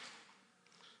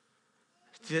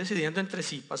 Estoy decidiendo entre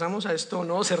sí. Pasamos a esto o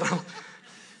no, cerramos.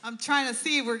 I'm trying to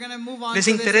see if we're going to move on. ¿Les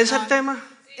to this interesa or el not. tema?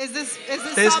 Is this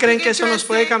 ¿Ustedes creen topic que eso nos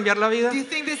puede interesting? cambiar la vida? Do you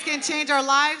think this can change our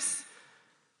lives?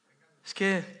 Es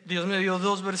que Dios me dio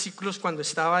 2 versículos cuando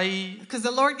estaba ahí Because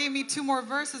the Lord gave me 2 more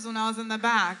verses when I was in the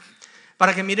back.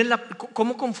 para que miren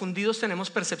cómo confundidos tenemos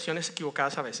percepciones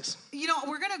equivocadas a veces. You know,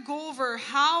 we're going to go over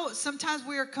how sometimes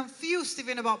we are confused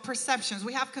even about perceptions.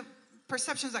 We have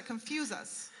perceptions that confuse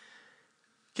us.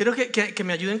 Quiero que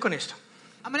me ayuden con esto.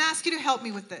 I'm going to ask you to help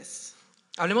me with this.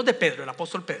 Hablemos de Pedro, el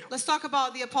apóstol Pedro. Let's talk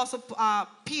about the Apostle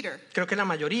Peter. Creo que la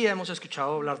mayoría hemos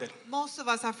escuchado hablar de él. Most of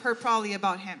us have heard probably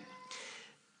about him.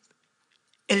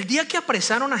 El día que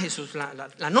apresaron a Jesús,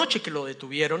 la noche que lo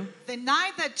detuvieron, The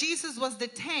night that Jesus was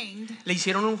detained, le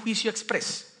hicieron un juicio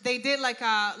express. they did like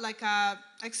a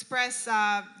express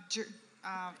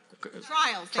trial.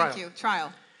 Thank you,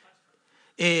 trial.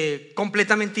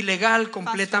 Completamente ilegal,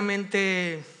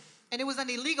 completamente... And it was an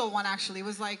illegal one actually. It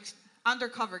was like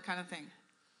undercover kind of thing.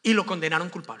 Y lo condenaron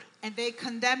culpable. And they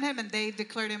condemned him and they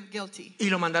declared him guilty. Y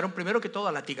lo mandaron primero que todo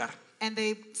a latigar. And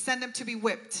they sent him to be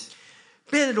whipped.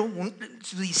 Pedro,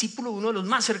 su discípulo, uno de los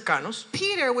más cercanos,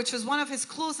 Peter, which was one of his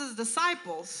closest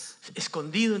disciples,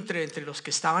 escondido entre los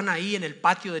que estaban ahí en el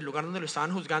patio del lugar donde lo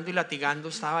estaban juzgando y latigando,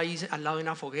 estaba ahí al lado de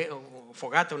una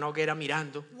fogata, una hoguera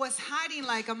mirando. was hiding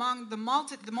like among the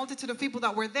multitude of people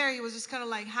that were there. He was just kind of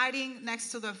like hiding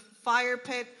next to the fire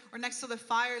pit or next to the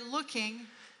fire looking.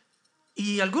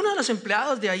 Y algunos de los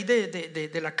empleados de ahí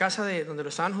de la casa donde lo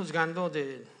estaban juzgando,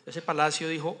 de ese palacio,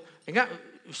 dijo, venga,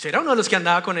 usted era uno de los que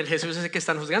andaba con el Jesús ese que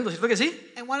están juzgando, ¿cierto que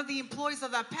sí? And one of the employees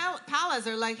of that palace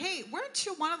are like, hey, weren't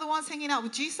you one of the ones hanging out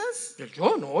with Jesus? Y él,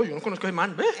 yo no conozco a ese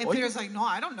man, ve, And oiga. Peter's like, no,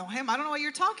 I don't know him. I don't know what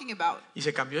you're talking about. Y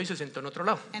se cambió y se sentó en otro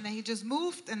lado. And then he just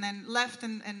moved and then left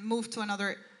and moved to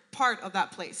another part of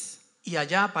that place. Y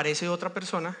allá aparece otra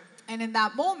persona. And in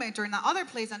that moment or in that other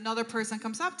place, another person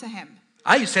comes up to him.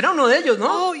 Ay, usted era uno de ellos, ¿no?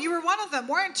 Oh, you were one of them,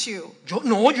 weren't you? Yo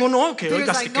no, que Peter's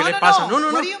oiga, like, ¿qué no, le no, pasa? no.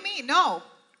 No. What do you mean? No.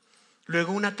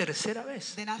 Luego una tercera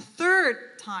vez. Then a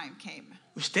third time came.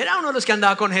 Usted era uno de los que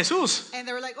andaba con Jesús. And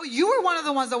they were like, oh, you were one of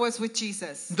the ones that was with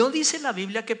Jesus. No dice la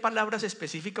Biblia qué palabras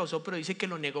específicas usó, pero dice que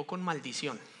lo negó con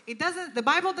maldición. The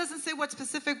Bible doesn't say what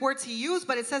specific words he used,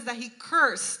 but it says that he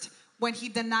cursed when he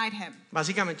denied him.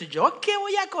 Básicamente, ¿yo qué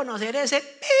voy a conocer ese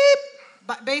pip?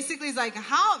 But basically it's like,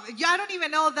 how? Yeah, I don't even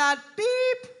know that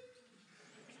beep.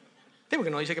 Sí,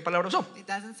 porque no dice qué palabra usó. It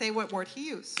doesn't say what word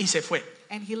he used. Y se fue.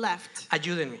 And he left.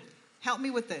 Ayúdenme. Help me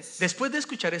with this. Después de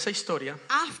escuchar esa historia,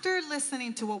 After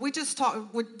listening to what we just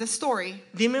talked, with the story,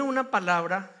 dime una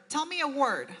palabra tell me a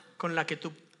word. con la que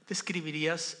tú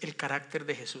describirías el carácter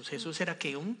de Jesús. Jesús era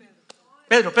que un...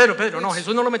 Pedro, no,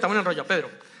 Jesús no lo metamos en el rollo,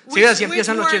 Pedro. Sí, así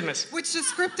empiezan los chismes. Which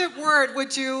descriptive word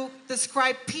would you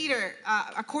describe Peter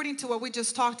according to what we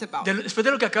just talked about? Después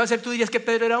de lo que acabas de hacer, ¿tú dirías que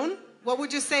Pedro era un... What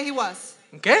would you say he was?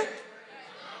 ¿Qué?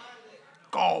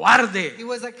 Cobarde. He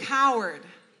was a coward.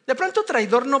 De pronto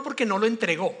traidor no, porque no lo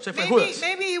entregó, se fue Judas.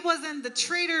 Maybe he wasn't the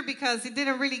traitor because he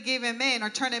didn't really give him in or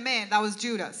turn him in. That was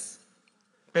Judas.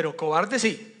 Pero cobarde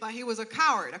sí. But he was a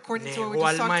coward according to what we Negó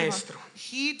just al talked maestro. about.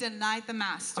 He denied the A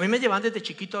master. mí me llevan desde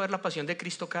chiquito a ver la Pasión de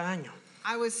Cristo cada año,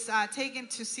 I was taken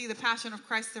to see the Passion of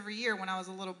Christ every year when I was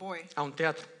a little boy, a un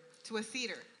teatro, to a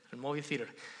theater. al movie theater.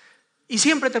 Y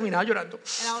siempre terminaba llorando.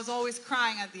 And I was always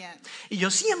crying at the end. Y yo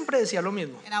siempre decía lo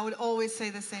mismo. And I would always say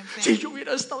the same thing. Si yo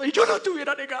hubiera estado ahí, yo no te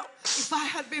hubiera negado. If I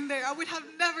had been there, I would have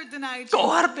never denied you.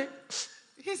 Cobarde.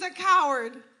 He's a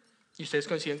coward. Y ustedes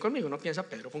coinciden conmigo, no piensa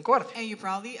Pedro fue un cobarde. And you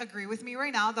probably agree with me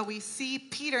right now that we see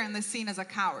Peter in the scene as a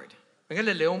coward. Venga,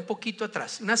 les leo un poquito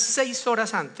atrás. Unas 6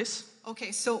 horas antes.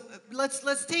 Okay, so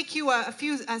let's take you a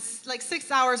few, like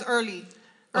 6 hours earlier.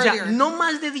 O sea, no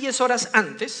más de 10 horas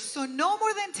antes. So no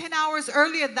more than 10 hours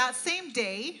earlier that same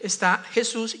day. Está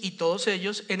Jesús y todos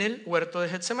ellos en el huerto de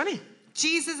Getsemaní.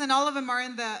 Jesus and all of them are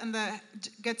in the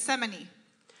Gethsemane.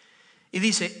 Y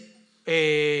dice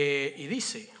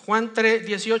Juan 3,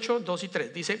 18, 2 y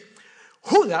 3. Dice,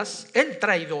 Judas, el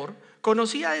traidor,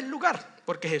 conocía el lugar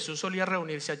porque Jesús solía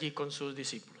reunirse allí con sus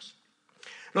discípulos.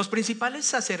 Los principales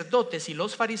sacerdotes y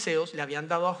los fariseos le habían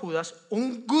dado a Judas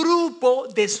un grupo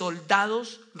de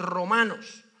soldados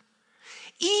romanos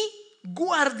y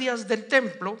guardias del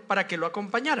templo para que lo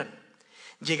acompañaran.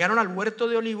 Llegaron al huerto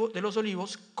de los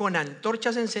olivos con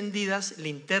antorchas encendidas,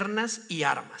 linternas y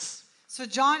armas. So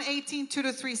John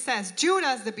 18:2-3 says,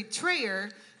 Judas, the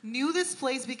betrayer, knew this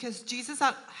place because Jesus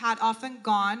had often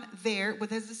gone there with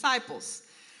his disciples.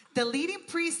 The leading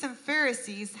priests and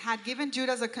Pharisees had given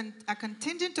Judas a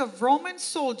contingent of Roman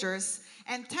soldiers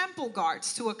and temple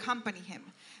guards to accompany him.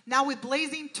 Now with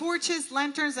blazing torches,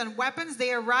 lanterns, and weapons,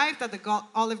 they arrived at the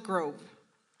olive grove.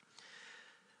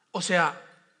 O sea,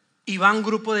 iba un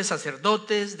grupo de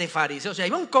sacerdotes, de fariseos, o sea,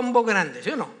 iba un combo grande,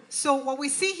 ¿sí o no? So what we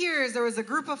see here is there was a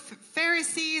group of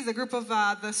Pharisees, a group of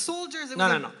the soldiers.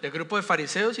 No, de grupo de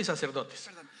fariseos y sacerdotes.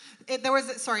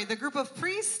 The group of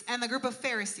priests and the group of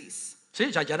Pharisees. Sí,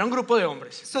 ya era un grupo de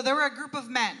hombres. So there were a group of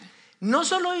men. No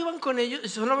solo iban con ellos,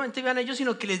 solamente iban ellos,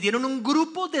 sino que les dieron un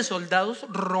grupo de soldados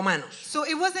romanos. So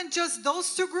it wasn't just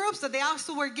those two groups, that they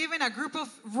also were given a group of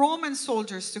Roman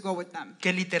soldiers to go with them.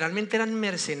 Que literalmente eran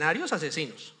mercenarios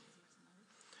asesinos.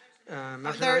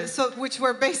 Which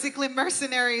were basically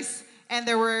mercenaries, and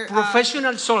there were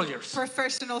professional soldiers.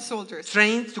 Professional soldiers.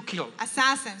 Trained to kill.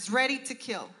 Assassins, ready to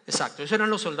kill. Exacto, esos eran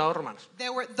los soldados romanos.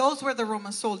 Those were the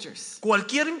Roman soldiers.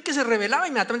 Cualquier que se rebelaba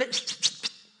inmediatamente.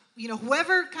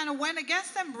 Whoever kind of went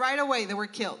against them, right away they were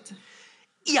killed.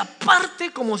 Y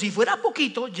aparte, como si fuera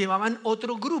poquito, llevaban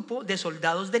otro grupo de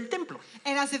soldados del templo.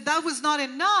 And as if that was not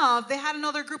enough, they had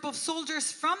another group of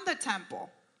soldiers from the temple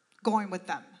going with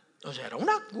them. O sea, era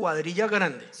una cuadrilla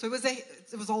grande. So it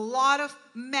was a lot of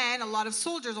men, a lot of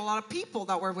soldiers, a lot of people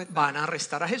that were with them. Van a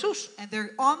arrestar a Jesús. And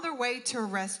they're on their way to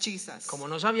arrest Jesus. Como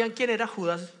no sabían quién era,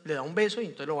 Judas le da un beso y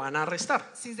entonces lo van a arrestar.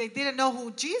 Since they didn't know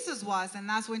who Jesus was, and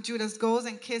that's when Judas goes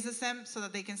and kisses him so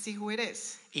that they can see who it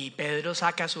is. Y Pedro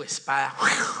saca su espada.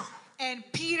 And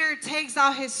Peter takes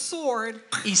out his sword.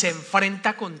 Y se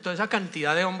enfrenta con toda esa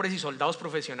cantidad de hombres y soldados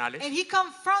profesionales. And he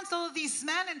confronts all of these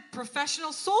men and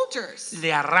professional soldiers.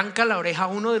 Le arranca la oreja a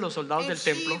uno de los soldados and del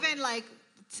templo. He even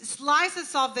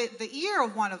slices off the ear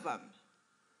of one of them.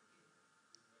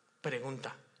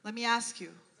 Pregunta. Let me ask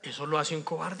you. ¿Eso lo hace un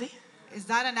cobarde? Is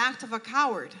that an act of a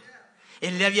coward?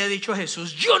 Él le había dicho a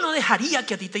Jesús, yo no dejaría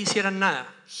que a ti te hicieran nada.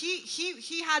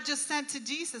 He had just said to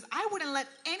Jesus, I wouldn't let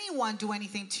anyone do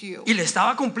anything to you. Y le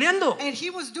estaba cumpliendo. And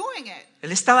he was doing it.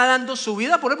 Él estaba dando su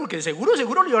vida por él porque seguro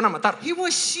lo iban a matar. He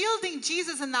was shielding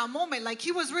Jesus in that moment, like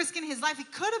he was risking his life. He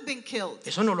could have been killed.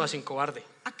 Eso no lo hace un cobarde.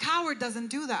 A coward doesn't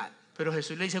do that. Pero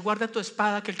Jesús le dice, guarda tu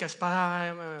espada, que el que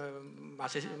espada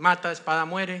mata, espada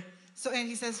muere. So, and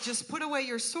he says, just put away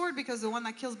your sword, because the one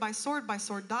that kills by sword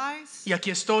dies. Y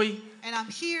aquí estoy. And I'm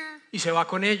here. Y se va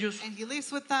con ellos. And he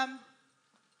leaves with them.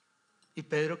 Y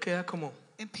Pedro queda como,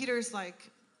 and Peter's like,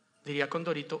 diría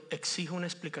Condorito, exijo una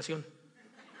explicación.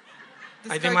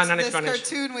 I demand an explanation. This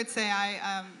cartoon would say, I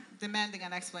am demanding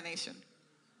an explanation.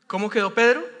 ¿Cómo quedó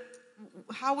Pedro?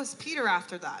 How was Peter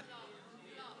after that?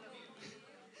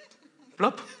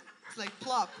 Plop. It's like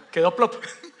plop. Quedó plop.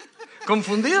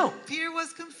 Confundido. Peter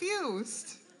was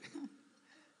confused.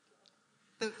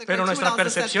 Pero nuestra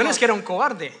percepción es que era un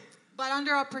cobarde. But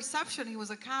under our perception, he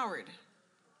was a coward.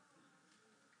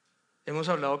 Hemos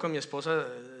hablado con mi esposa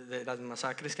de las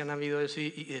masacres que han habido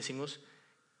y decimos,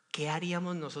 ¿qué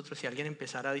haríamos nosotros si alguien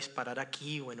empezara a disparar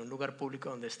aquí o en un lugar público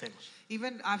donde estemos?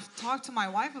 Even I've talked to my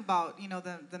wife about,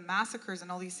 the massacres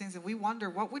and all these things, and we wonder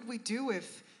what would we do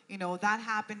if, that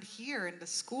happened here in the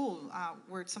school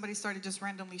where somebody started just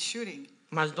randomly shooting.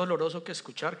 Más doloroso que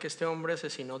escuchar que este hombre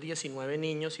asesinó 19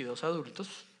 niños y 2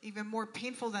 adultos. Even more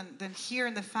painful than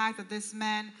hearing the fact that this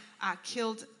man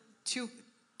killed two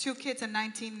kids and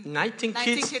 19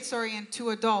 kids, and 2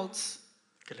 adults.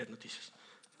 Que leer noticias.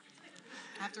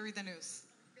 I have to read the news.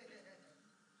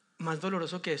 Más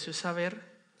doloroso que eso es saber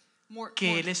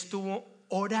que él estuvo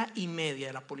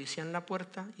 1:30 la policía en la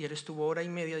puerta y él estuvo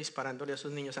 1:30 disparándole a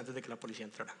esos niños antes de que la policía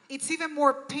entrara. It's even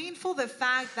more painful the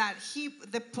fact that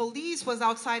the police was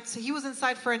outside, so he was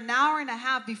inside for an hour and a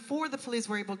half before the police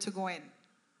were able to go in.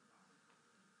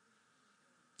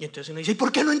 Y entonces uno dice, ¿y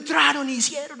por qué no entraron, ni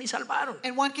hicieron, ni salvaron?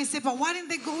 And one can say, but why didn't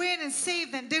they go in and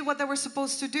save and did what they were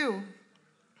supposed to do?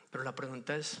 Pero la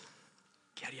pregunta es,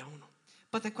 ¿qué haría uno?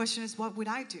 But the question is, what would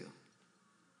I do?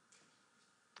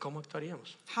 ¿Cómo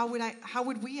actuaríamos? How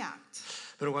would we act?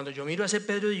 Pero cuando yo miro a ese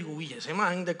Pedro digo, uy, ese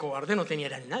man de cobarde no tenía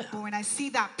nada. But when I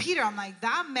see that Peter, I'm like,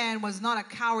 that man was not a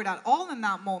coward at all in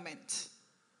that moment.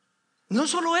 No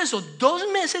solo eso,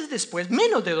 2 meses después,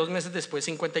 menos de 2 meses después,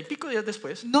 50 y pico días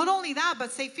después, Not only that,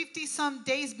 but say 50 some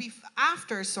days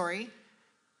after,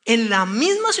 en la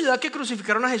misma ciudad que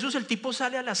crucificaron a Jesús, el tipo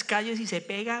sale a las calles y se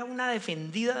pega una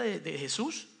defendida de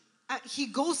Jesús. He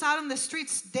goes out on the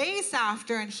streets days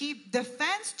after and he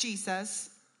defends Jesus.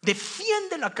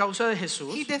 Defiende la causa de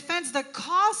Jesús. He defends the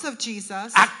cause of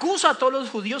Jesus. Acusa a todos los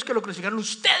judíos que lo crucificaron.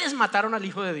 Ustedes mataron al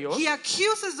Hijo de Dios. He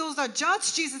accuses those that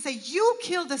judge Jesus, say, you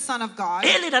killed the Son of God.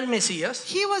 Él era el Mesías.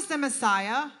 He was the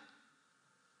Messiah.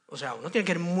 O sea, uno tiene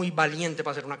que ser muy valiente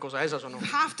para hacer una cosa de esas, ¿o no? You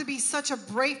have to be such a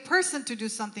brave person to do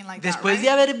something like Después that, de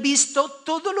right? haber visto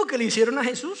todo lo que le hicieron a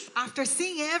Jesús, After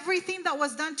seeing everything that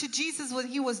was done to Jesus when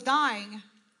he was dying,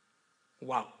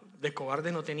 wow, de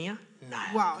cobarde no tenía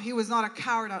nada. wow, he was not a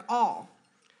coward at all.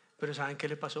 Pero ¿saben qué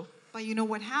le pasó? But you know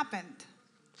what happened?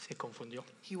 Se confundió.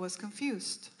 He was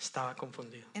confused. Estaba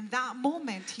confundido. In that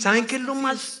moment, he ¿Saben was qué es lo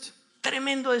más confused.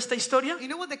 tremendo de esta historia? You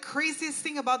know what the craziest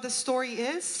thing about the story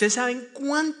is? ¿Ustedes saben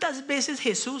cuántas veces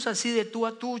Jesús así de tú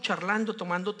a tú, charlando,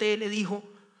 tomando té, le dijo,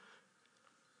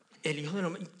 el Hijo del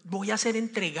Hombre, voy a ser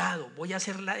entregado, voy a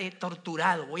ser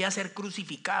torturado, voy a ser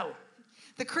crucificado?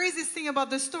 The craziest thing about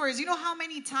this story is, you know how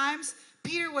many times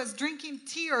Peter was drinking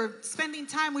tea or spending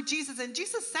time with Jesus, and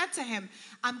Jesus said to him,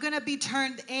 I'm going to be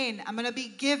turned in, I'm going to be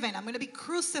given, I'm going to be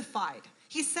crucified.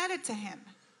 He said it to him.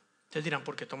 Ustedes dirán,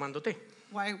 ¿por qué tomando té?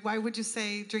 Why would you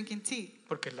say drinking tea?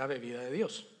 Porque es la bebida de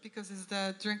Dios. Because it's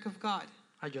the drink of God.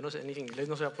 Yo no sé, ni en inglés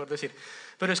no se va a poder decir.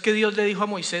 Pero es que Dios le dijo a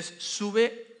Moisés,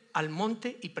 sube al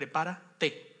monte y prepara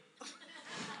té.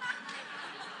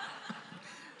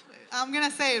 I'm going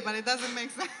to say it, but it doesn't make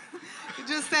sense. He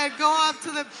just said, go up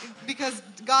to because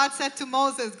God said to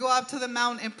Moses, go up to the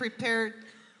mountain and prepare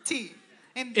tea.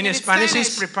 In Spanish,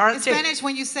 it's prepare in té. Spanish,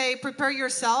 when you say prepare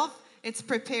yourself, it's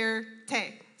prepare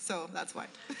té. So that's why.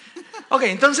 Ok,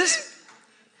 entonces,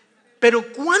 pero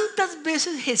 ¿cuántas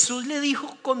veces Jesús le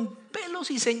dijo con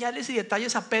pelos y señales y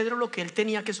detalles a Pedro lo que él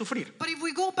tenía que sufrir? But if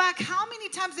we go back, how many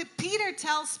times did Peter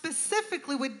tell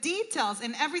specifically with details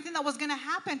and everything that was going to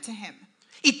happen to him?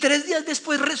 Y 3 días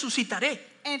después resucitaré.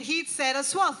 And he said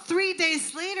as well, 3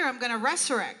 days later I'm going to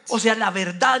resurrect. O sea, la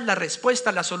verdad, la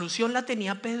respuesta, la solución la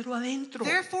tenía Pedro adentro.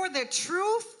 Therefore, the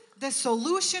truth, the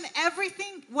solution,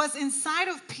 everything was inside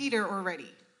of Peter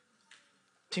already.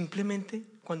 Simplemente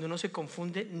cuando uno se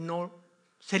confunde, no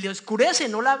se le oscurece,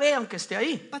 no la ve aunque esté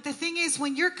ahí. But the thing is,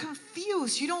 when you're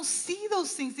confused, you don't see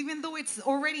those things even though it's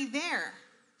already there.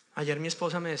 Ayer mi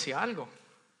esposa me decía algo,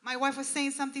 My wife was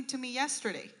saying something to me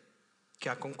yesterday,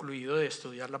 que ha concluido de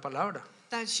estudiar la palabra.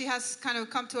 that she has kind of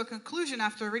come to a conclusion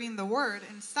after reading the word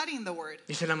and studying the word.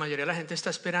 Dice, la mayoría de la gente está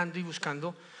esperando y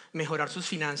buscando mejorar sus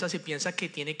finanzas y piensa que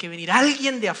tiene que venir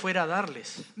alguien de afuera a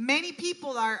darles. Many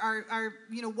people are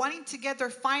wanting to get their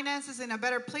finances in a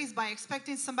better place by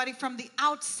expecting somebody from the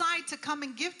outside to come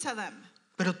and give to them.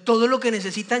 Pero todo lo que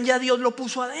necesitan ya Dios lo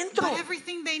puso adentro. But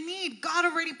everything they need, God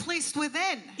already placed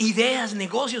within. Ideas,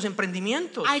 negocios,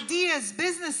 emprendimientos, Ideas,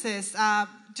 businesses,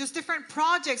 just different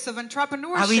projects of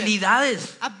entrepreneurship.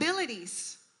 habilidades.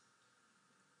 Abilities.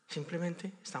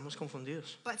 Simplemente estamos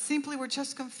confundidos. But simply we're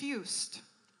just confused.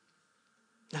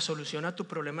 La solución a tu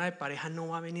problema de pareja no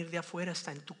va a venir de afuera,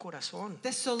 está en tu corazón.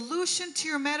 The solution to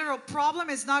your marital problem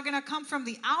is not going to come from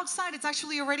the outside. It's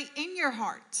actually already in your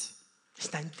heart.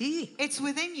 Está en ti. It's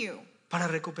within you. Para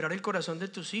recuperar el corazón de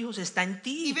tus hijos, está en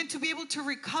ti. Even to be able to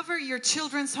recover your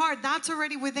children's heart, that's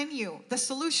already within you. The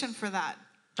solution for that.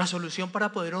 La solución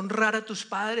para poder honrar a tus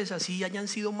padres, así hayan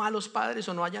sido malos padres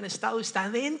o no hayan estado, está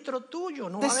dentro tuyo,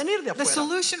 no va a venir de The afuera.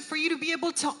 solution for you to be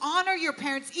able to honor your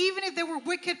parents, even if they were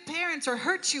wicked parents or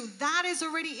hurt you, that is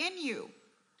already in you.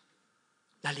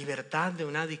 La libertad de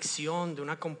una adicción, de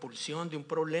una compulsión, de un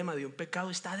problema, de un pecado,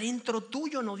 está dentro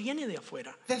tuyo, no viene de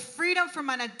afuera. The freedom from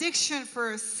an addiction,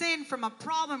 for a sin, from a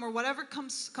problem, or whatever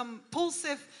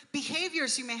compulsive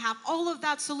behaviors you may have, all of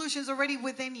that solution is already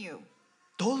within you.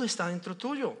 Todo está dentro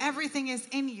tuyo. Everything is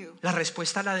in you. La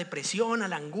respuesta a la depresión, a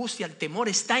la angustia, al temor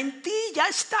está en ti, ya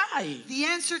está ahí. The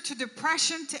answer to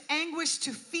depression, to anguish,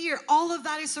 to fear, all of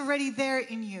that is already there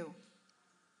in you.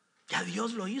 Ya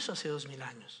Dios lo hizo hace 2000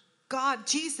 años. God,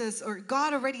 Jesus, or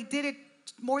God already did it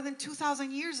more than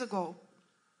 2,000 years ago.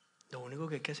 Lo único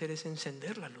que hay que hacer es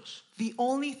encender la luz. The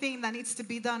only thing that needs to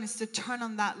be done is to turn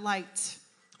on that light.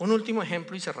 Un último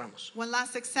ejemplo y cerramos. One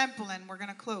last example and we're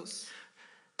going to close.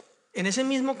 En ese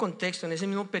mismo contexto, en ese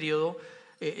mismo periodo,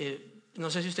 no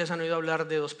sé si ustedes han oído hablar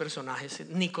de dos personajes,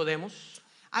 Nicodemos.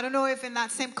 I don't know if in that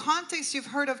same context you've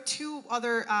heard of two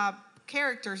other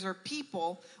characters or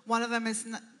people. One of them is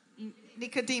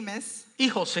Nicodemus Y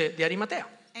José de Arimatea.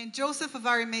 and Joseph of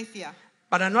Arimathea.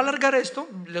 Para no alargar esto,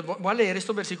 les voy a leer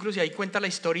estos versículos y ahí cuenta la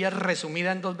historia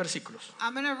resumida en 2 versículos.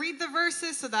 I'm going to read the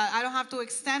verses so that I don't have to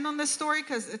extend on this story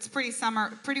because it's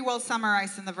pretty well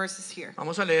summarized in the verses here.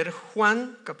 Vamos a leer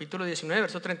Juan capítulo 19,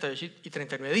 versos 38 y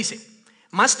 39. Dice,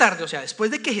 más tarde, o sea,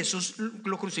 después de que Jesús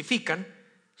lo crucifican,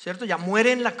 ¿cierto? Ya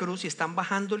muere en la cruz y están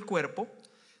bajando el cuerpo.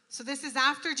 So this is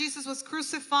after Jesus was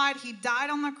crucified. He died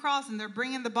on the cross and they're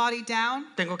bringing the body down.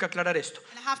 Tengo que aclarar esto.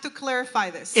 And I have to clarify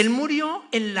this. Él murió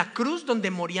en la cruz donde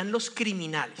morían los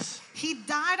criminales. He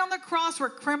died on the cross where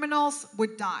criminals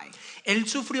would die. Él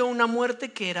sufrió una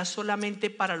muerte que era solamente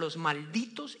para los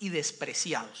malditos y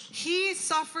despreciados. He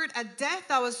suffered a death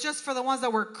that was just for the ones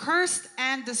that were cursed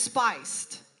and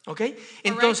despised. ¿Ok?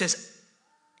 Entonces,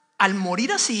 al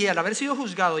morir así, al haber sido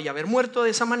juzgado y haber muerto de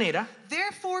esa manera,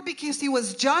 Therefore, because he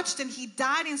was judged and he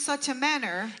died in such a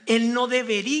manner, él no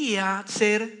debería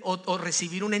ser o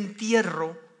recibir un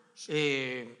entierro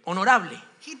honorable.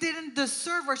 he didn't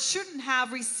deserve or shouldn't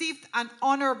have received an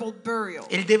honorable burial.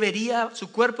 Él debería,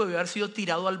 su cuerpo debe haber sido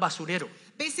tirado al basurero,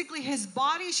 Basically, his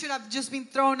body should have just been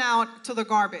thrown out to the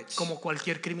garbage, como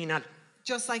cualquier criminal.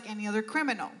 just like any other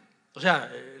criminal. O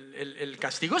sea, el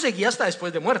castigo seguía hasta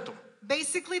después de muerto.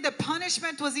 Basically, the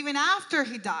punishment was even after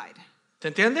he died. ¿Se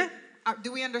entiende?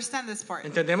 Do we understand this part?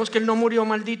 Entendemos que él no murió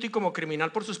maldito y como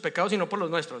criminal por sus pecados, sino por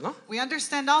los nuestros, ¿no? We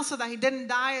understand also that he didn't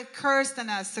die cursed and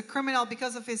as a criminal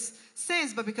because of his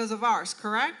sins, but because of ours,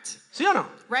 correct? ¿Sí o no?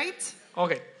 Right?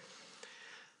 Ok.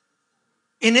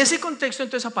 En ese contexto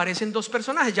entonces aparecen 2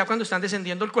 personajes ya cuando están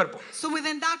descendiendo el cuerpo. So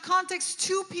within that context,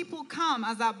 two people come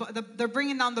as they're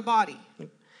bringing down the body.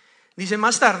 Dice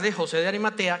más tarde, José de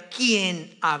Arimatea,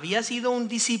 quien había sido un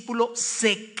discípulo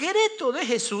secreto de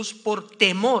Jesús por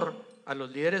temor a los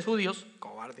líderes judíos,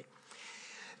 cobarde,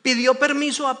 pidió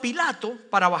permiso a Pilato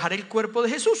para bajar el cuerpo de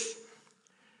Jesús.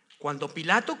 Cuando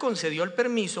Pilato concedió el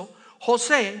permiso,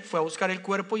 José fue a buscar el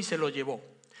cuerpo y se lo llevó.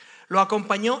 Lo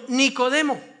acompañó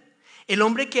Nicodemo, el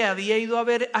hombre que había ido a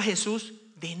ver a Jesús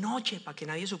de noche para que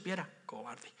nadie supiera,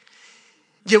 cobarde.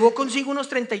 Llevó consigo unos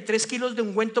 33 kilos de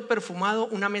ungüento perfumado,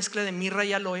 una mezcla de mirra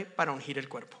y aloe para ungir el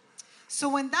cuerpo. So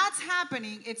when that's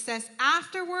happening, it says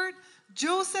afterward,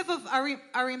 Joseph of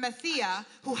Arimathea,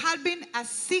 who had been a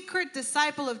secret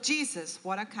disciple of Jesus,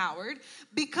 what a coward,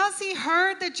 because he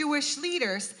heard the Jewish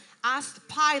leaders, asked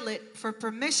Pilate for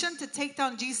permission to take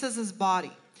down Jesus'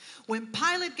 body. When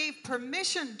Pilate gave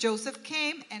permission, Joseph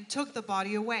came and took the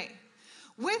body away.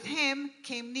 With him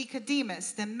came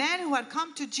Nicodemus, the man who had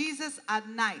come to Jesus at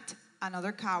night,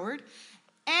 another coward,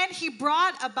 and he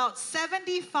brought about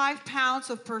 75 pounds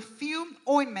of perfumed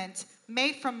ointment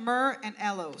made from myrrh and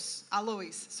aloes.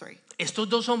 Estos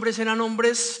 2 hombres eran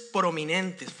hombres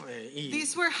prominentes y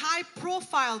These were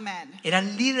high-profile men.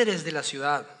 eran líderes de la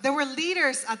ciudad, They were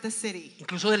leaders at the city,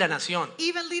 incluso de la nación.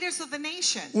 even leaders of the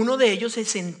nation. Uno de ellos se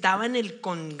sentaba en el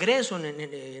Congreso,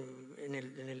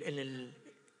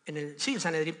 sí, el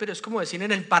Sanedrín, pero es como decir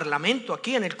en el Parlamento,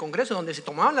 aquí en el Congreso, donde se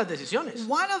tomaban las decisiones.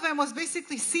 One of them was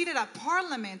basically seated at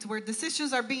Parliament, where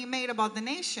decisions are being made about the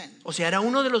nation. O sea, era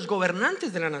uno de los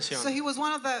gobernantes de la So nación. he was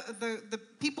one of the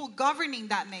people governing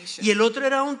that nation. Y el otro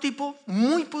era un tipo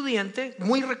muy pudiente,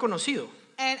 muy reconocido.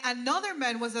 And another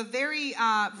man was a very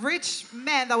rich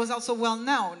man that was also well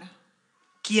known.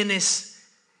 Quienes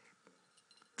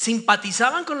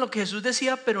simpatizaban con lo que Jesús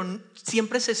decía, pero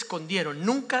siempre se escondieron,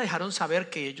 nunca dejaron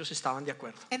saber que ellos estaban de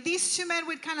acuerdo. And these two men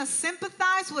would kind of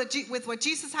sympathize with what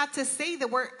Jesus had to say. They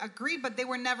were agreed, but they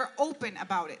were never open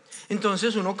about it.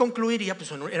 Entonces uno concluiría,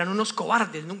 pues eran unos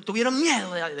cobardes, tuvieron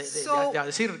miedo de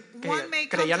decir que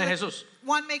creían en Jesús.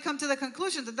 One may come to the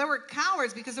conclusion that they were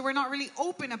cowards because they were not really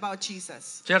open about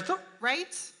Jesus. ¿Cierto?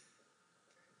 Right?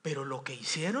 Pero lo que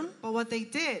hicieron, But what they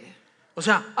did. o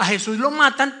sea, a Jesús lo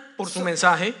matan por su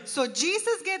mensaje So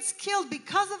Jesus gets killed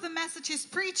because of the message he's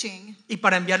preaching, y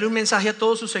para enviarle un mensaje a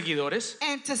todos sus seguidores.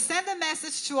 and to send a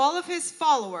message to all of his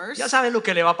followers. Ya saben lo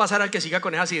que le va a pasar al que siga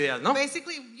con esas ideas, ¿no?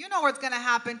 Basically, you know what's going to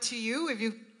happen to you if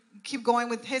you keep going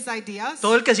with his ideas.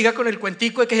 Todo el que siga con el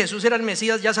cuentico de que Jesús era el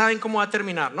Mesías ya saben cómo va a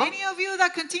terminar, ¿no? Any of you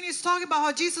that continues talking about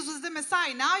how Jesus was the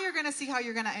Messiah, now you're going to see how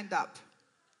you're going to end up.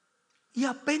 Y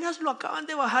apenas lo acaban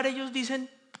de bajar, ellos dicen,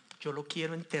 yo lo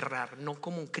quiero enterrar, no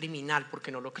como un criminal,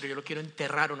 porque no lo creo, yo lo quiero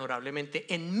enterrar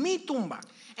honorablemente en mi tumba.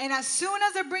 And as soon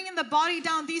as they're bringing the body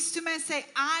down, these two men say,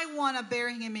 I want to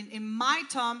bury him in my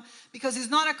tomb because he's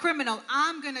not a criminal.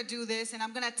 I'm going to do this and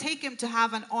I'm going to take him to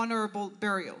have an honorable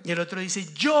burial. Y el otro dice,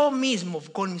 yo mismo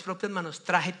con mis propias manos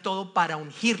traje todo para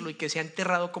ungirlo y que sea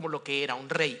enterrado como lo que era, un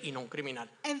rey y no un criminal.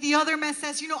 And the other man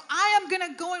says, I am going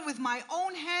to go in with my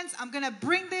own hands. I'm going to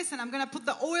bring this and I'm going to put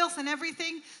the oils and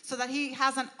everything so that he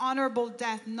has an honorable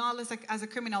death, not as a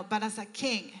criminal, but as a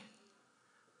king.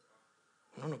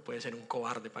 Uno no puede ser un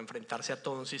cobarde para enfrentarse a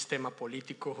todo un sistema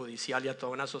político, judicial y a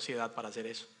toda una sociedad para hacer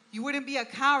eso. You wouldn't be a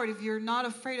coward if you're not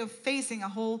afraid of facing a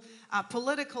whole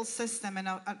political system and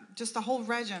just a whole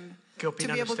regime ¿Qué to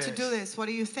opinan be able to ustedes? do this. What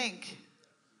do you think?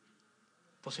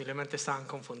 Posiblemente estaban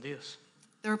confundidos,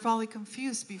 They were probably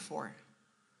confused before.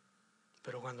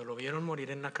 pero cuando lo vieron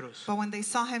morir en la cruz, But when they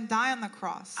saw him die on the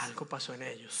cross, algo pasó en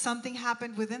ellos. something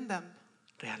happened within them.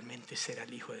 Realmente será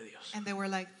el Hijo de Dios. And they were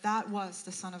like, that was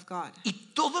the Son of God. Y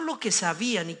todo lo que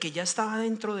sabían y que ya estaba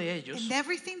dentro de ellos, And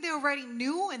everything they already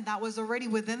knew and that was already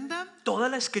within them, toda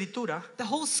la escritura the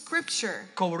whole scripture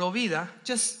cobró vida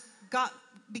just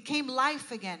became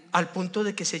life again. al punto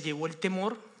de que se llevó el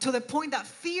temor, To the point that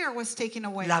fear was taken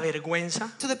away. la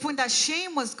vergüenza, To the point that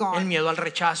shame was el gone. miedo al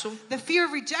rechazo. The fear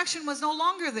of rejection was no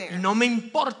longer there. No me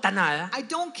importa nada, I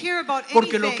don't care about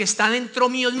porque anything. lo que está dentro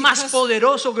mío es más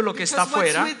poderoso que lo que está Because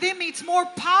what's afuera. within me, it's more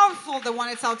powerful than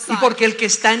what is outside. Y porque el que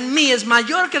está en mí es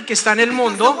mayor que el que está en el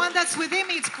Because the mundo. one that's within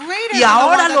me, it's greater Y than the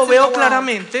ahora one lo that's in veo the world.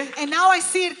 claramente. And now I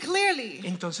see it clearly.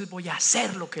 Entonces voy a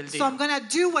hacer lo que él So I'm dijo. going to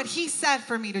do what he said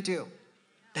for me to do.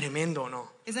 Tremendo, ¿o no?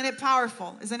 Isn't it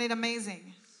powerful? Isn't it amazing?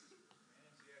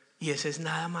 Y ese es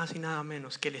nada más y nada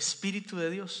menos que el Espíritu de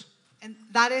Dios. And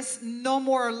that is no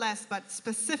more or less, but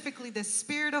specifically the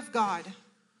Spirit of God.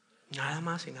 Nada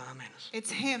más y nada menos.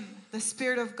 It's him, the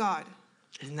Spirit of God.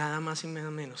 Es nada más y nada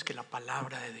menos que la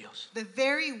palabra de Dios. The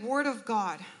very Word of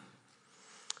God.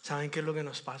 ¿Saben qué es lo que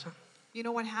nos pasa? You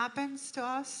know what happens to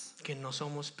us? Que no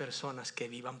somos personas que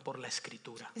vivan por la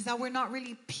Escritura. Is that we're not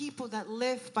really people that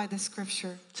live by the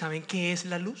Scripture. ¿Saben qué es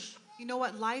la luz? You know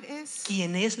what light is?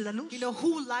 ¿Quién es la luz? You know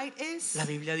who light is? La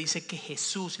Biblia dice que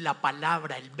Jesús, la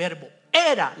palabra, el verbo,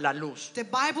 era la luz. The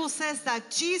Bible says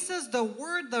that Jesus, the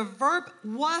Word, the verb,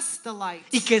 was the light.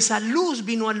 Y que esa luz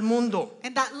vino al mundo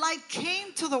And that light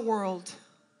came to the world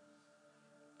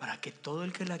para que todo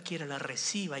el que la quiera la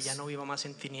reciba y ya no viva más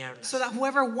en tinieblas. so that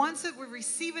whoever wants it will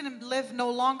receive it and live no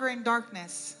longer in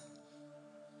darkness.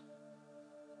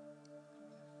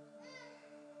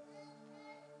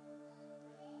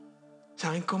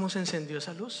 ¿Saben cómo se encendió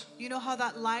esa luz? You know how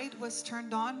that light was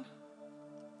turned on?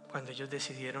 Cuando ellos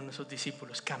decidieron, esos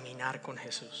discípulos, caminar con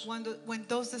Jesús. When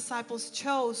those disciples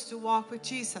chose to walk with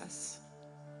Jesus.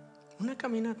 Una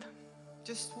caminata.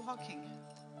 Just walking.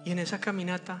 Y en esa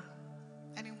caminata,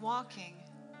 And in walking,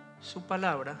 su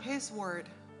palabra his word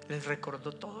les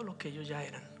recordó todo lo que ellos ya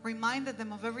eran. reminded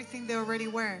them of everything they already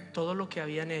were. Todo lo que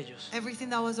había en ellos. Everything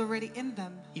that was already in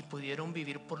them. Y pudieron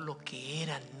vivir por lo que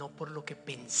eran, no por lo que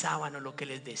pensaban o lo que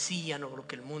les decían o lo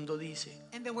que el mundo dice.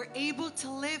 And they were able to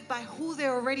live by who they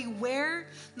already were,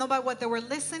 not by what they were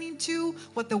listening to,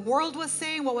 what the world was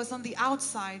saying, what was on the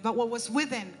outside, but what was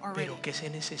within already. Pero ¿qué se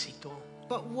necesitó?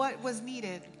 But what was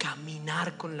needed?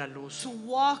 Caminar con la luz. To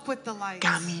walk with the light.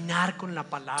 Caminar con la To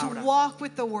palabra. walk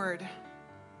with the word.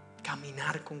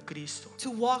 Caminar con Cristo. To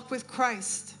walk with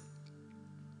Christ.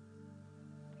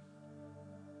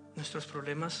 Nuestros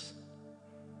problemas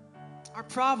Our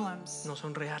problems, no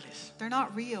son reales. they're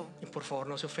not real. Y por favor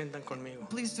no se ofendan conmigo.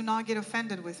 Please do not get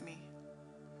offended with me.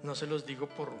 No se los digo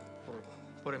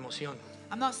por emoción.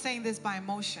 I'm not saying this by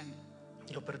emotion.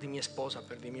 Yo perdí mi esposa,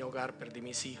 perdí mi hogar, perdí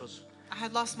mis hijos, I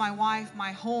had lost my wife,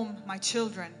 my home, my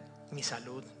children, mi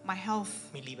salud, my health,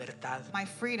 mi libertad, my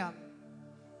freedom,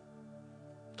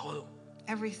 todo,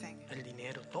 everything. el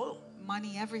dinero, todo,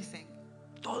 Money, everything.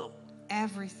 todo.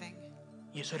 Everything.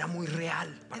 Y eso era muy real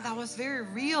And para that mí. was very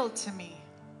real to me.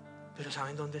 Pero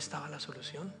 ¿saben dónde estaba la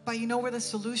solución? But you know where the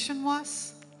solution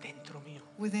was? Dentro mío.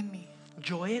 Within me.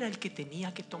 Yo era el que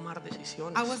tenía que tomar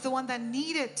decisiones, I was the one that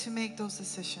needed to make those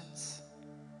decisions.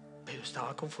 pero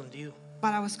estaba confundido,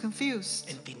 But I was confused.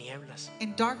 en tinieblas,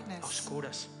 In a darkness.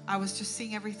 oscuras, I was just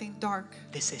seeing everything dark.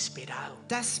 desesperado.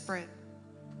 Desperate.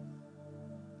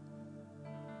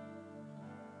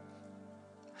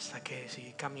 Hasta que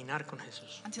decidí caminar con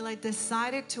Jesús. Until I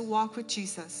decided to walk with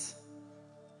Jesus.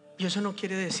 Y eso no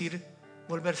quiere decir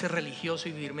volverse religioso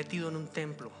y vivir metido en un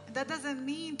templo. That doesn't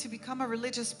mean to become a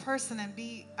religious person and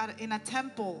be in a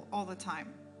temple all the time.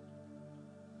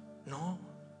 No,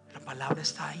 la palabra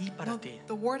está ahí para No, ti.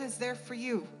 the word is there for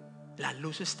you. La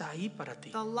luz está ahí para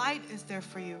ti. The light is there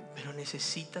for you. Pero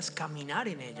necesitas caminar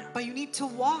en ella. But you need to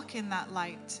walk in that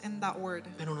light, in that word.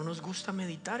 Pero no nos gusta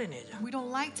meditar en ella. We don't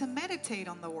like to meditate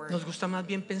on the word. Nos gusta más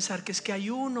bien pensar que es que hay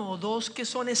uno o dos que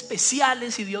son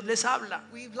especiales y Dios les habla.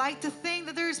 We like to think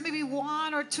that there's maybe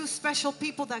one or two special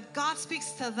people that God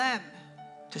speaks to them.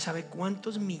 ¿Usted sabe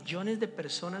cuántos millones de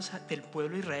personas del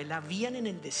pueblo de Israel habían en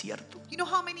el desierto? You know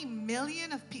how many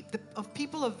million of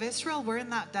people of Israel were in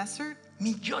that desert?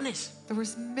 Millones. There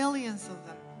was millions of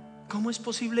them. ¿Cómo es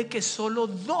posible que solo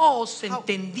dos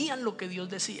entendían lo que Dios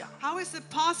decía? How is it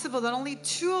possible that only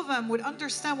two of them would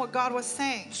understand what God was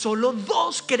saying? Solo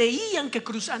dos creían que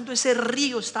cruzando ese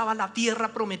río estaba la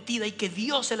tierra prometida y que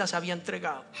Dios se las había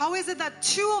entregado. How is it that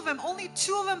only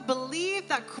two of them believed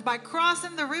that by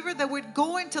crossing the river they would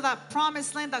go into that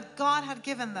promised land that God had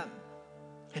given them?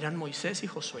 Eran Moisés y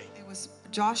Josué. It was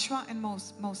Joshua and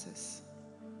Moses.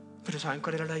 Pero ¿saben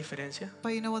cuál era la diferencia?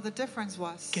 But you know what the difference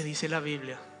was? Que dice la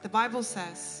Biblia The Bible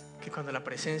says que cuando la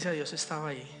presencia de Dios estaba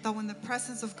ahí, that when the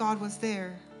presence of God was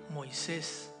there,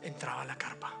 Moisés entraba a la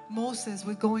carpa. Moses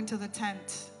would go into the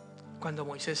tent. Cuando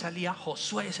Moisés salía,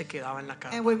 Josué se quedaba en la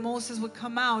carpa. And when Moses would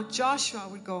come out, Joshua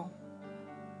would go.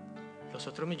 Los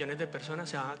otros millones de personas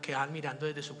se quedaban mirando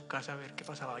desde su casa a ver qué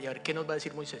pasaba y a ver qué nos va a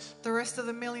decir Moisés. The rest of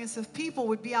the millions of people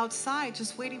would be outside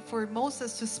just waiting for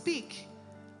Moses to speak,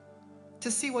 to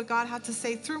see what God had to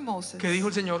say through Moses. ¿Qué dijo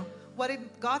el Señor? What did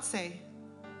God say?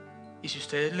 Y si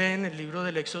ustedes leen el libro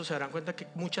del Éxodo se darán cuenta que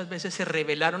muchas veces se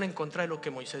rebelaron en contra de lo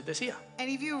que Moisés decía. And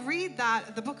if you read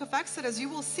that, the book of Exodus, you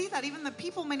will see that even the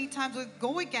people many times would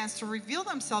go against or reveal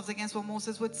themselves against what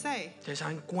Moses would say. ¿Ustedes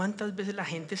saben cuántas veces la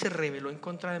gente se rebeló en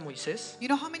contra de Moisés? You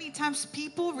know how many times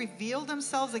people revealed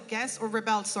themselves against or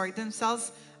rebelled,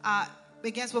 themselves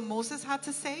against what Moses had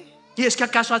to say? ¿Y es que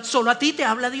acaso solo a ti te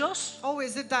habla Dios? Oh,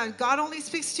 is it that God only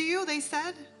speaks to you, they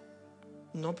said?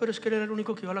 No, pero es que él era el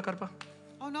único que iba a la carpa.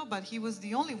 Oh no, but he was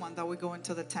the only one that would go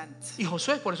into the tent. Y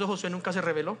Josué, por eso Josué nunca se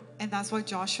rebeló. And that's why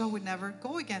Joshua would never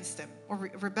go against him or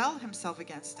rebel himself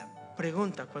against him.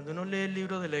 Pregunta, cuando uno lee el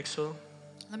libro del Éxodo,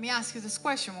 Let me ask you this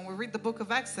question. When we read the book of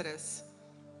Exodus,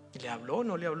 ¿le habló o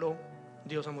no le habló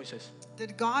Dios a Moisés?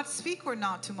 did God speak or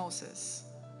not to Moses?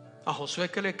 A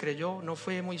Josué que le creyó, ¿no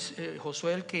fue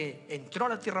Josué el que entró a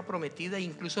la tierra prometida e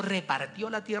incluso repartió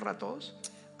la tierra a todos?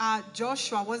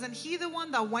 Joshua, wasn't he the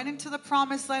one that went into the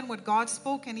promised land when God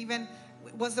spoke and even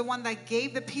was the one that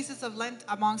gave the pieces of land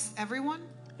amongst everyone?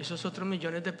 Esos otros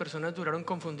millones de personas duraron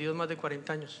confundidos más de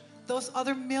 40 años. Those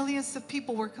other millions of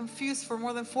people were confused for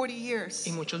more than 40 years.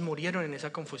 Y muchos murieron en esa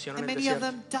confusión en And el many of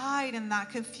desierto. them died in that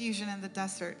confusion in the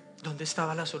desert. ¿Dónde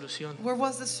estaba la solución? Where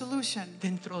was the solution?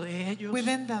 Dentro de ellos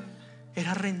Within them.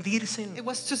 era rendirse It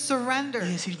was to surrender. y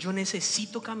decir, yo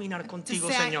necesito caminar To contigo,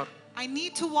 say, Señor. I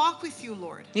need to walk with you,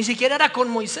 Lord. Ni siquiera era con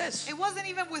Moisés, It wasn't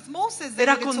even with Moses that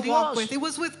Era he con needed to walk Dios. with. It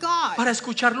was with God. para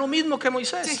escuchar lo mismo que To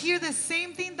Moisés, hear the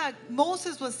same thing that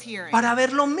Moses was hearing. para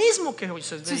ver lo mismo que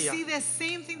Moisés To veía, see the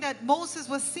same thing that Moses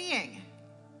was seeing.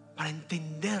 para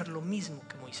entender lo mismo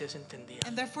que Moisés entendía.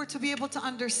 And therefore to be able to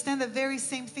understand the very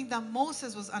same thing that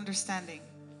Moses was understanding.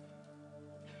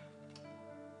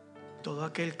 Todo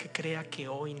aquel que crea que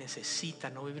hoy necesita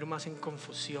no vivir más en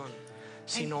confusión,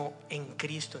 sino en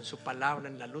Cristo, en su palabra,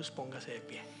 en la luz, póngase de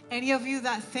pie. Any of you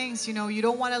that thinks, you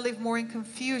don't want to live more in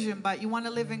confusion, but you want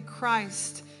to live in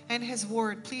Christ and His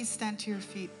Word, please stand to your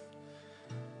feet.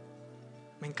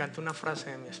 Me encanta una frase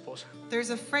de mi esposa.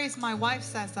 There's a phrase my wife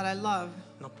says that I love.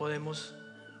 No podemos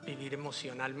vivir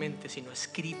emocionalmente, sino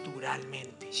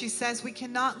escrituralmente. She says we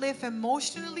cannot live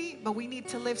emotionally, but we need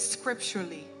to live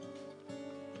scripturally.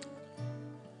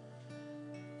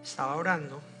 Estaba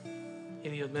orando y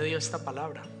Dios me dio esta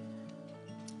palabra.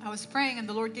 I was praying and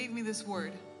the Lord gave me this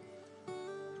word.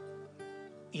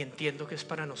 Y entiendo que es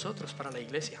para nosotros, para la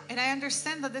iglesia. And I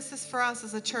understand that this is for us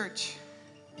as a church.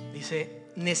 Dice,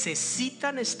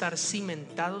 necesitan estar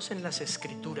cimentados en las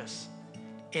escrituras,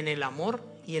 en el amor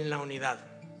y en la unidad.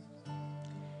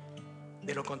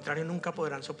 De lo contrario, nunca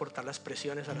podrán soportar las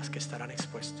presiones a las que estarán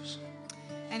expuestos.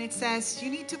 And it says, you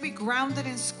need to be grounded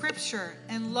in scripture,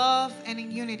 in love, and in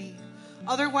unity.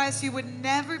 Otherwise, you would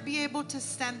never be able to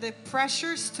stand the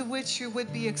pressures to which you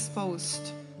would be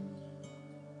exposed.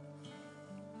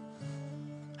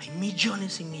 Hay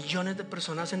millones y millones de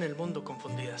personas en el mundo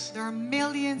confundidas, There are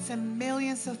millions and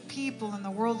millions of people in the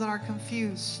world that are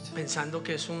confused, pensando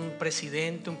que es un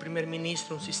presidente, un primer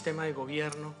ministro, un sistema de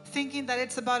gobierno. thinking that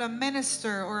it's about a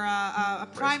minister or a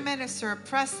prime minister, a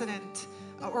president,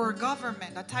 or a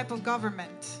government, a type of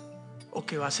government. O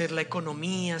que va a ser la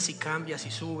economía, si cambia, si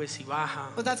sube, si baja.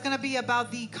 But that's going to be about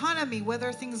the economy,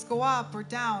 whether things go up or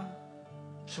down.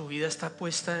 Su vida está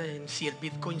puesta en si el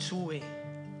Bitcoin sube.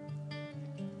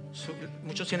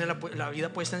 Muchos tienen la vida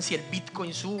puesta en si el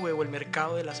Bitcoin sube o el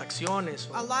mercado de las acciones.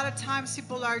 A lot of times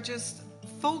people are just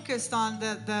focused on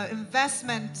the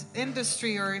investment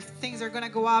industry or if things are going to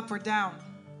go up or down.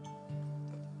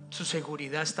 Su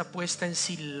seguridad está puesta en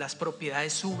si las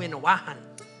propiedades suben o bajan.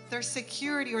 Their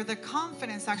security or their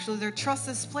confidence, actually, their trust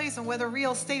is placed on whether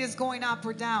real estate is going up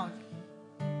or down.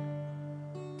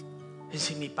 En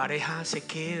si mi pareja se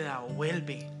queda o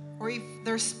vuelve. Or if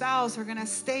their spouse are gonna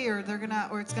stay or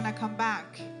it's gonna come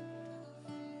back.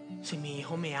 Si mi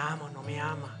hijo me ama o no me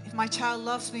ama. If my child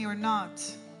loves me or not.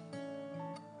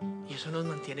 Y eso nos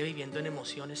mantiene viviendo en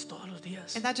emociones todos los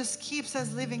días. And that just keeps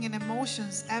us living in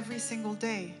emotions every single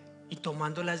day. Y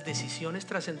tomando las decisiones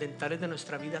trascendentales de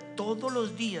nuestra vida todos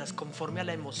los días conforme a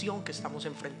la emoción que estamos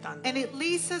enfrentando. And it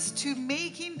leads us to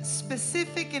making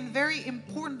specific and very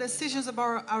important decisions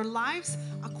about our lives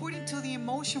according to the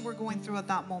emotion we're going through at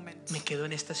that moment. Me quedo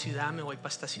en esta ciudad, me voy para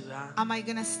esta ciudad. Am I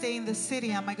going to stay in the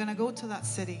city? Am I going to go to that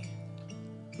city?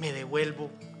 Me devuelvo.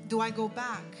 Do I go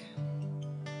back?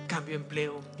 Cambio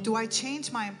empleo. Do I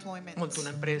change my employment? Monto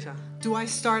una empresa. Do I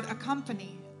start a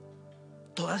company?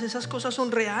 Todas esas cosas son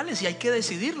reales y hay que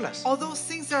decidirlas. All those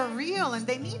things are real and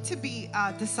they need to be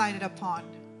decided upon.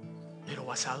 Pero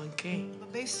 ¿basado en qué?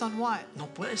 But based on what? No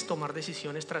puedes tomar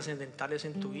decisiones trascendentales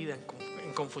en tu vida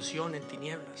en confusión, en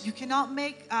tinieblas. You cannot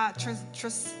make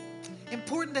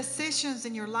important decisions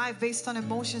in your life based on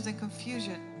emotions and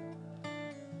confusion.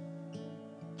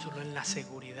 Solo en la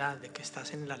seguridad de que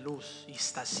estás en la luz y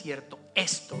estás cierto,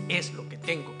 esto es lo que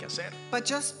tengo que hacer. But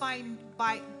just by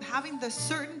having the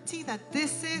certainty that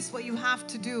this is what you have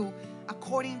to do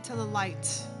according to the light.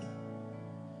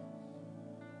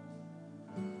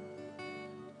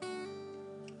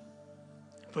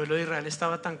 El pueblo de Israel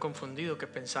estaba tan confundido que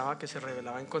pensaba que se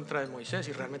rebelaba en contra de Moisés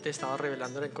y realmente estaba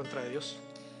rebelando en contra de Dios.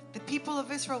 The people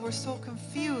of Israel were so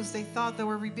confused. They thought they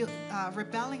were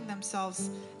rebelling themselves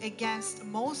against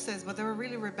Moses, but they were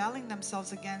really rebelling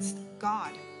themselves against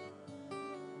God.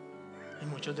 Y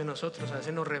muchos de nosotros a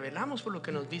veces nos rebelamos por lo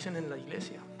que nos dicen en la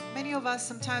iglesia. Many of us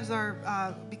sometimes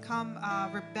become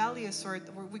rebellious, or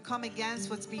we come against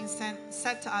what's being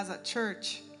said to us at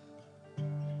church.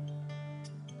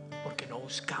 Porque no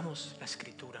buscamos la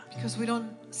escritura. Because we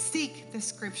don't seek the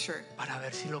scripture. Para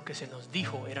ver si lo que se nos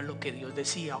dijo era lo que Dios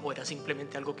decía o era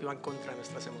simplemente algo que iba en contra de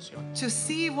nuestras emociones. To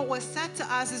see what was said to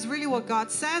us is really what God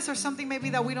says, or something maybe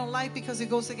that we don't like because it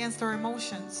goes against our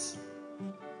emotions.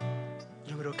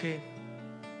 Yo creo que,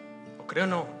 o creo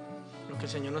no, lo que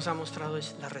el Señor nos ha mostrado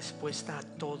es la respuesta a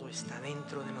todo está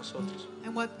dentro de nosotros.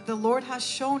 And what the Lord has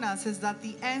shown us is that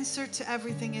the answer to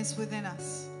everything is within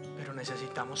us. Pero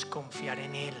necesitamos confiar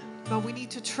en Él. But we need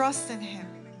to trust in Him.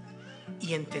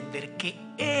 Y entender que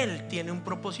Él tiene un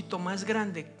propósito más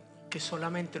grande que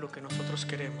solamente lo que nosotros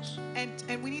queremos.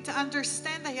 And we need to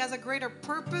understand that He has a greater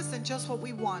purpose than just what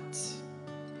we want.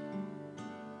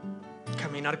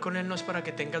 Caminar con Él no es para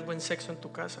que tengas buen sexo en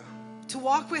tu casa, To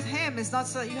walk with Him is not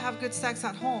so that you have good sex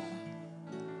at home.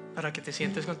 para que te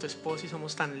sientes con tu esposo y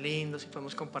somos tan lindos y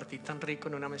podemos compartir tan rico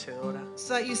en una mecedora.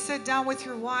 So that you sit down with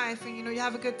your wife and you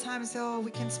have a good time and say, oh,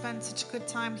 we can spend such a good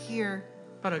time here.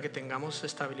 Para que tengamos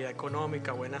estabilidad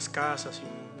económica, buenas casas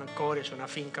y una cottage, una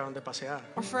finca donde pasear.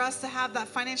 Or for us to have that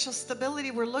financial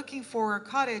stability we're looking for, a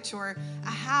cottage or a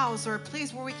house or a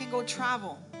place where we can go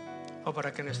travel. O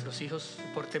para que nuestros hijos se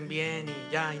porten bien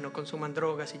y ya, y no consuman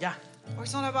drogas y ya. Or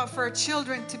it's not about for our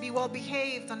children to be well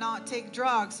behaved and not take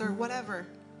drugs or whatever.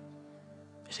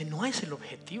 Ese no es el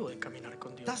objetivo de caminar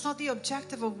con Dios. That's not the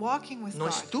objective of walking with No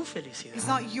God. es tu felicidad. It's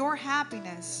not your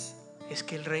happiness. Es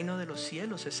que el reino de los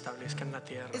cielos se establezca en la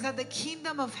tierra. Is that the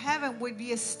kingdom of heaven would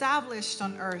be established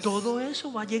on earth. Todo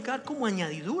eso va a llegar como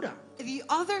añadidura. The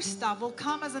other stuff will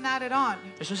come as an added on.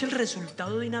 Eso es el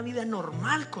resultado de una vida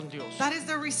normal con Dios. That is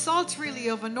the result really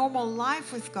of a normal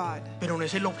life with God. Pero no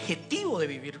es el objetivo de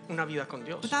vivir una vida con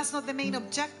Dios. But that's not the main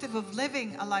objective of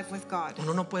living a life with God.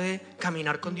 Uno no puede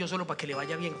caminar con Dios solo para que le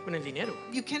vaya bien con el dinero.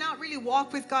 You cannot really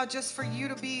walk with God just for you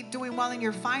to be doing well in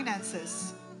your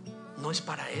finances. No es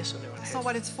para eso el That's not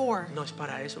what evangelio. it's for. No es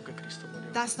para eso que Cristo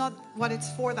murió. That's not what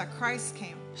it's for that Christ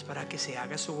came. Es para que se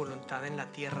haga su voluntad en la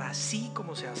tierra así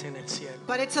como se hace en el cielo.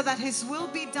 But it's so that His will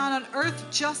be done on earth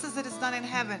just as it is done in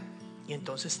heaven. Y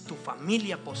entonces tu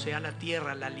familia posea la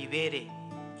tierra, la lidere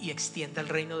y extienda el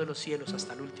reino de los cielos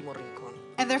hasta el último rincón.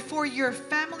 And therefore your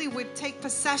family would take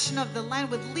possession of the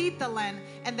land, would lead the land,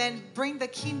 and then bring the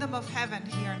kingdom of heaven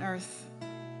here on earth.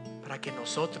 Para para que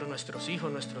nosotros, nuestros hijos,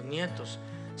 nuestros nietos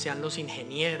sean los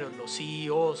ingenieros, los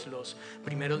CEOs, los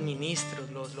primeros ministros,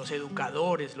 los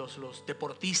educadores, los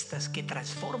deportistas que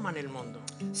transforman el mundo.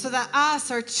 So that us,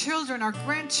 our children, our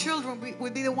grandchildren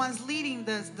would be the ones leading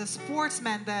the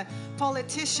sportsmen, the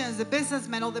politicians, the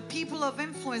businessmen, all the people of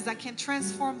influence that can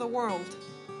transform the world.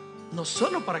 No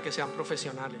solo para que sean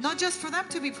profesionales, Not just for them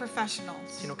to be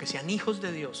professionals, sino que sean hijos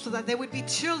de Dios. so that they would be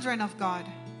children of God.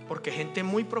 Porque gente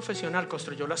muy profesional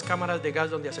construyó las cámaras de gas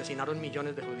donde asesinaron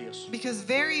millones de judíos. Because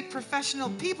very professional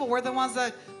people were the ones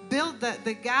that built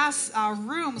the gas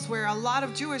rooms where a lot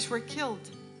of Jewish were killed.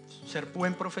 Ser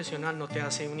buen profesional no te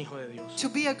hace un hijo de Dios. To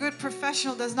be a good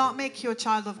professional does not make you a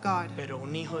child of God. Pero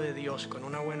un hijo de Dios con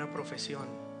una buena profesión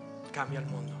cambia el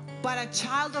mundo. But a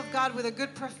child of God with a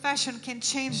good profession can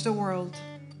change the world.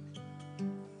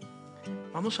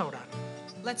 Vamos a orar.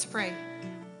 Let's pray.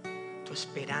 Tu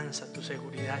esperanza, tu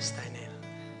seguridad está en Él.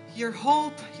 Your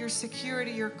hope, your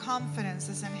security, your confidence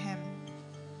is in Him.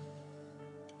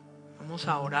 Vamos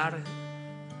a orar.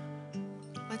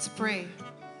 Let's pray.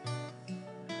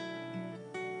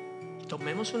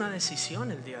 Tomemos una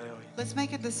decisión el día de hoy. Let's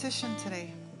make a decision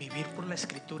today Vivir por la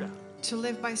Escritura. to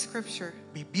live by Scripture,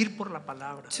 Vivir por la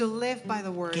palabra. to live by the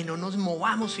Word, Que no nos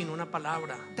movamos sin una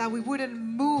palabra. that we wouldn't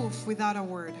move without a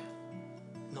word.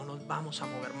 No nos vamos a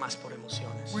mover más por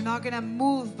emociones, We're not going to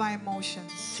move by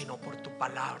emotions, sino por tu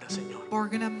palabra, Señor. but we're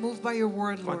going to move by your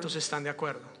Word, Lord. ¿Cuántos están de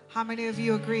acuerdo? How many of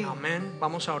you agree? Amén.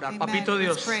 Vamos a orar. Amen. Papito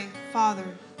Dios, Let's pray. Father,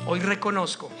 hoy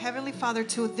reconozco Heavenly Father,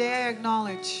 today I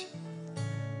acknowledge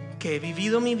que he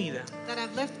vivido mi vida that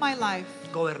I've lived my life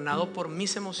gobernado por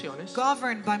mis emociones,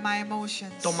 governed by my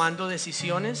emotions, tomando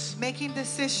decisiones making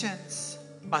decisions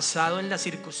basado en la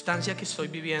circunstancia que estoy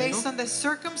viviendo, based on the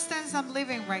circumstance I'm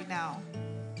living right now.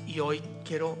 y hoy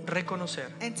quiero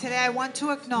reconocer And today I want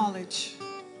to acknowledge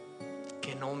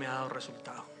que no me ha dado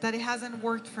resultado. that it hasn't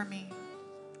worked for me.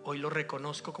 Hoy lo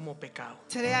reconozco como pecado.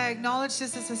 Today I acknowledge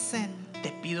this as a sin.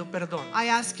 Te pido perdón, I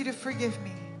ask you to forgive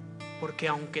me. porque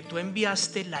aunque tú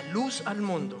enviaste la luz al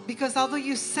mundo, Because although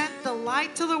you sent the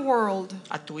light to the world,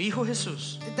 a tu Hijo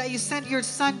Jesús, that you sent your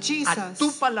Son a tu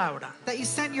Jesus, palabra, that you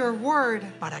sent your word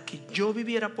para que yo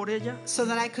viviera por ella, so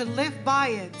that I could live by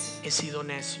it. he sido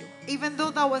necio. Even though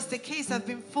that was the case, I've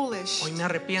been foolish. Hoy me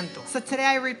arrepiento, So today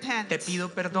I repent. te pido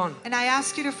perdón And I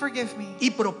ask you to forgive me. y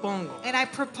propongo And I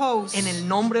propose en el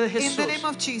nombre de in the name Jesús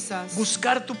of Jesus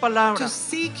buscar tu palabra to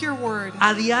seek your word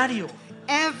a diario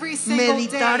every single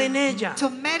meditar day, en ella. to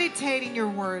meditate in your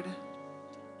word,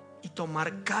 y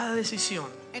tomar cada decisión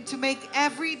and to make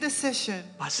every decision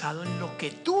basado en lo que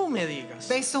tú me digas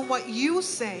based on what you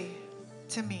say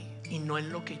to me y no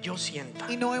en lo que yo sienta.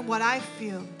 and knowing what I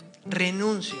feel.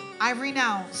 Renuncio I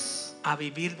renounce a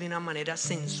vivir de una manera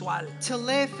sensual, to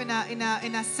live in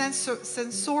a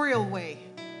sensorial way,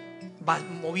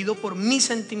 movido por mis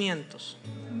sentimientos.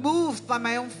 moved by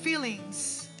my own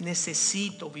feelings.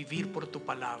 Necesito vivir por tu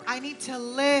palabra. I need to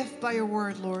live by your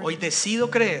word, Lord. Hoy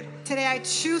decido creer Today I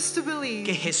choose to believe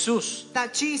que Jesús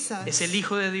that Jesus es el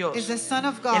Hijo de Dios, is the Son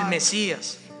of el God,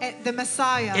 Mesías, the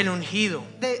Messiah, el ungido,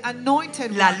 the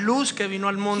anointed la one. luz que vino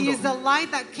al He mundo, is the light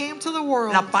that came to the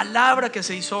world. la palabra que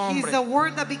se hizo He's hombre, the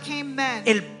word that became man.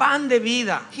 el pan de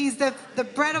vida, He's the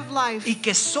bread of life. y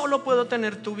que solo puedo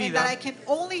tener tu And that I vida can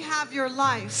only have your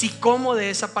life si como de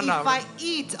esa if palabra, I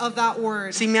eat of that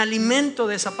word. si me alimento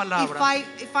de esa palabra,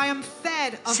 If I am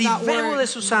fed of si that bebo de word.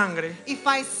 su sangre, If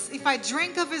I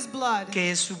drink of his blood,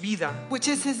 que es su vida, which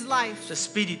is his life, su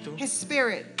espíritu, his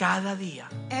spirit, cada día.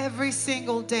 every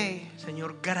single day.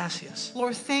 Señor, gracias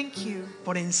Lord, thank you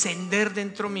por encender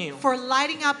dentro mío for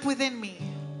lighting up within me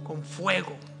con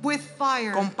fuego, with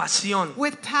fire, con pasión,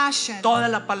 with passion, toda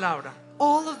la palabra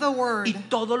all of the word, y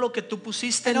todo lo que tú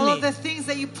pusiste and en all of mí the things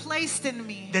that you placed in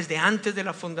me desde antes de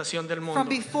la fundación del from mundo.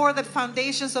 before the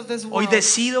foundations of this Hoy world.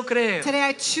 decido creer Today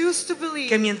I choose to believe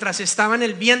que mientras estaba en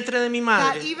el vientre de mi that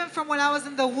madre, even from when I was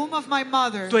in the womb of my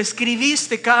mother, tú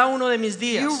escribiste cada uno de mis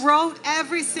días, you wrote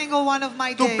every single one of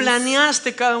my tú days.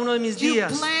 planeaste cada uno de mis You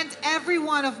días, planned every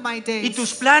one of my y days.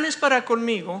 tus planes para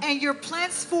conmigo And your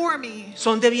plans for me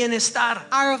son de bienestar,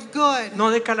 are of good,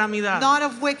 no de calamidad. not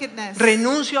of wickedness.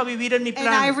 Renuncio a vivir en mi And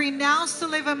I plan, renounce to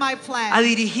live in my a plan.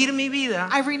 dirigir mi vida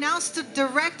I renounce to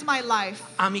direct my life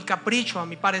a mi capricho, a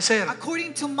mi parecer.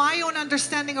 according to my own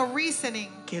understanding or reasoning.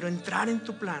 Quiero entrar en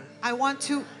tu plan. I want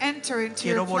to enter into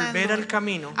Quiero your plan, volver al Lord.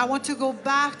 camino I want to go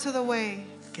back to the way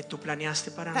que tú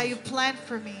planeaste para that mí. you planned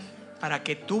for me. para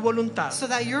que tu voluntad, so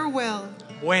that your will,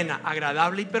 buena,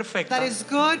 agradable y perfecta, that is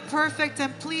good, perfect,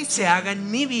 and pleasing, se haga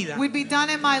en mi vida would be done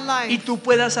in my y life, tú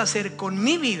puedas hacer con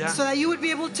mi vida, so that you would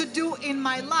be able to do in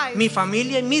my life, mi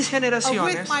familia y mis with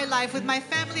generaciones, my life, with my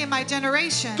family and my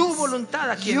generations, tu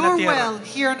voluntad aquí en la your tierra, will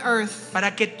here on earth,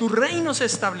 para que tu reino se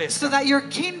so establezca that your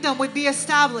kingdom would be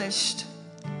established,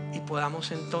 y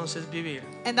podamos entonces vivir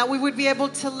and that we would be able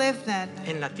to live then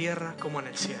en la tierra como en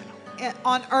el cielo.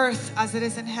 on earth as it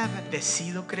is in heaven.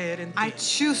 Decido creer en I ti.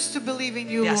 choose to believe in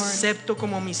you, Te Lord. acepto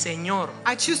como mi Señor,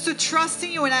 I choose to trust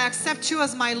in you, and I accept you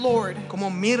as my Lord, como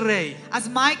mi Rey as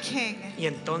my King, y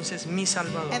entonces mi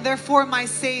Salvador. and therefore my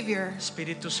Savior.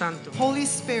 Espíritu Santo, Holy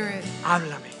Spirit,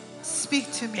 háblame,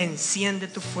 speak to me. enciende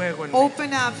tu fuego en mí.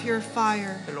 Open up your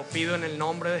fire. Te lo pido en el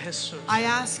nombre de Jesús. I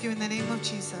ask you in the name of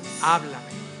Jesus.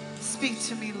 Háblame. Speak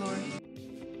to me, Lord.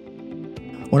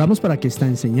 Oramos para que esta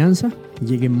enseñanza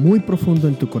llegue muy profundo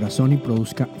en tu corazón y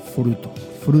produzca fruto,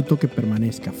 fruto que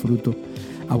permanezca, fruto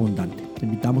abundante. Te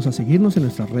invitamos a seguirnos en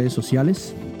nuestras redes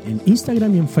sociales, en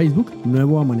Instagram y en Facebook,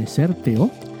 Nuevo Amanecer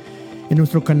TO, en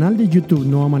nuestro canal de YouTube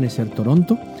Nuevo Amanecer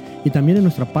Toronto y también en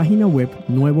nuestra página web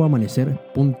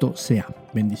nuevoamanecer.ca.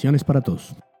 Bendiciones para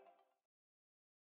todos.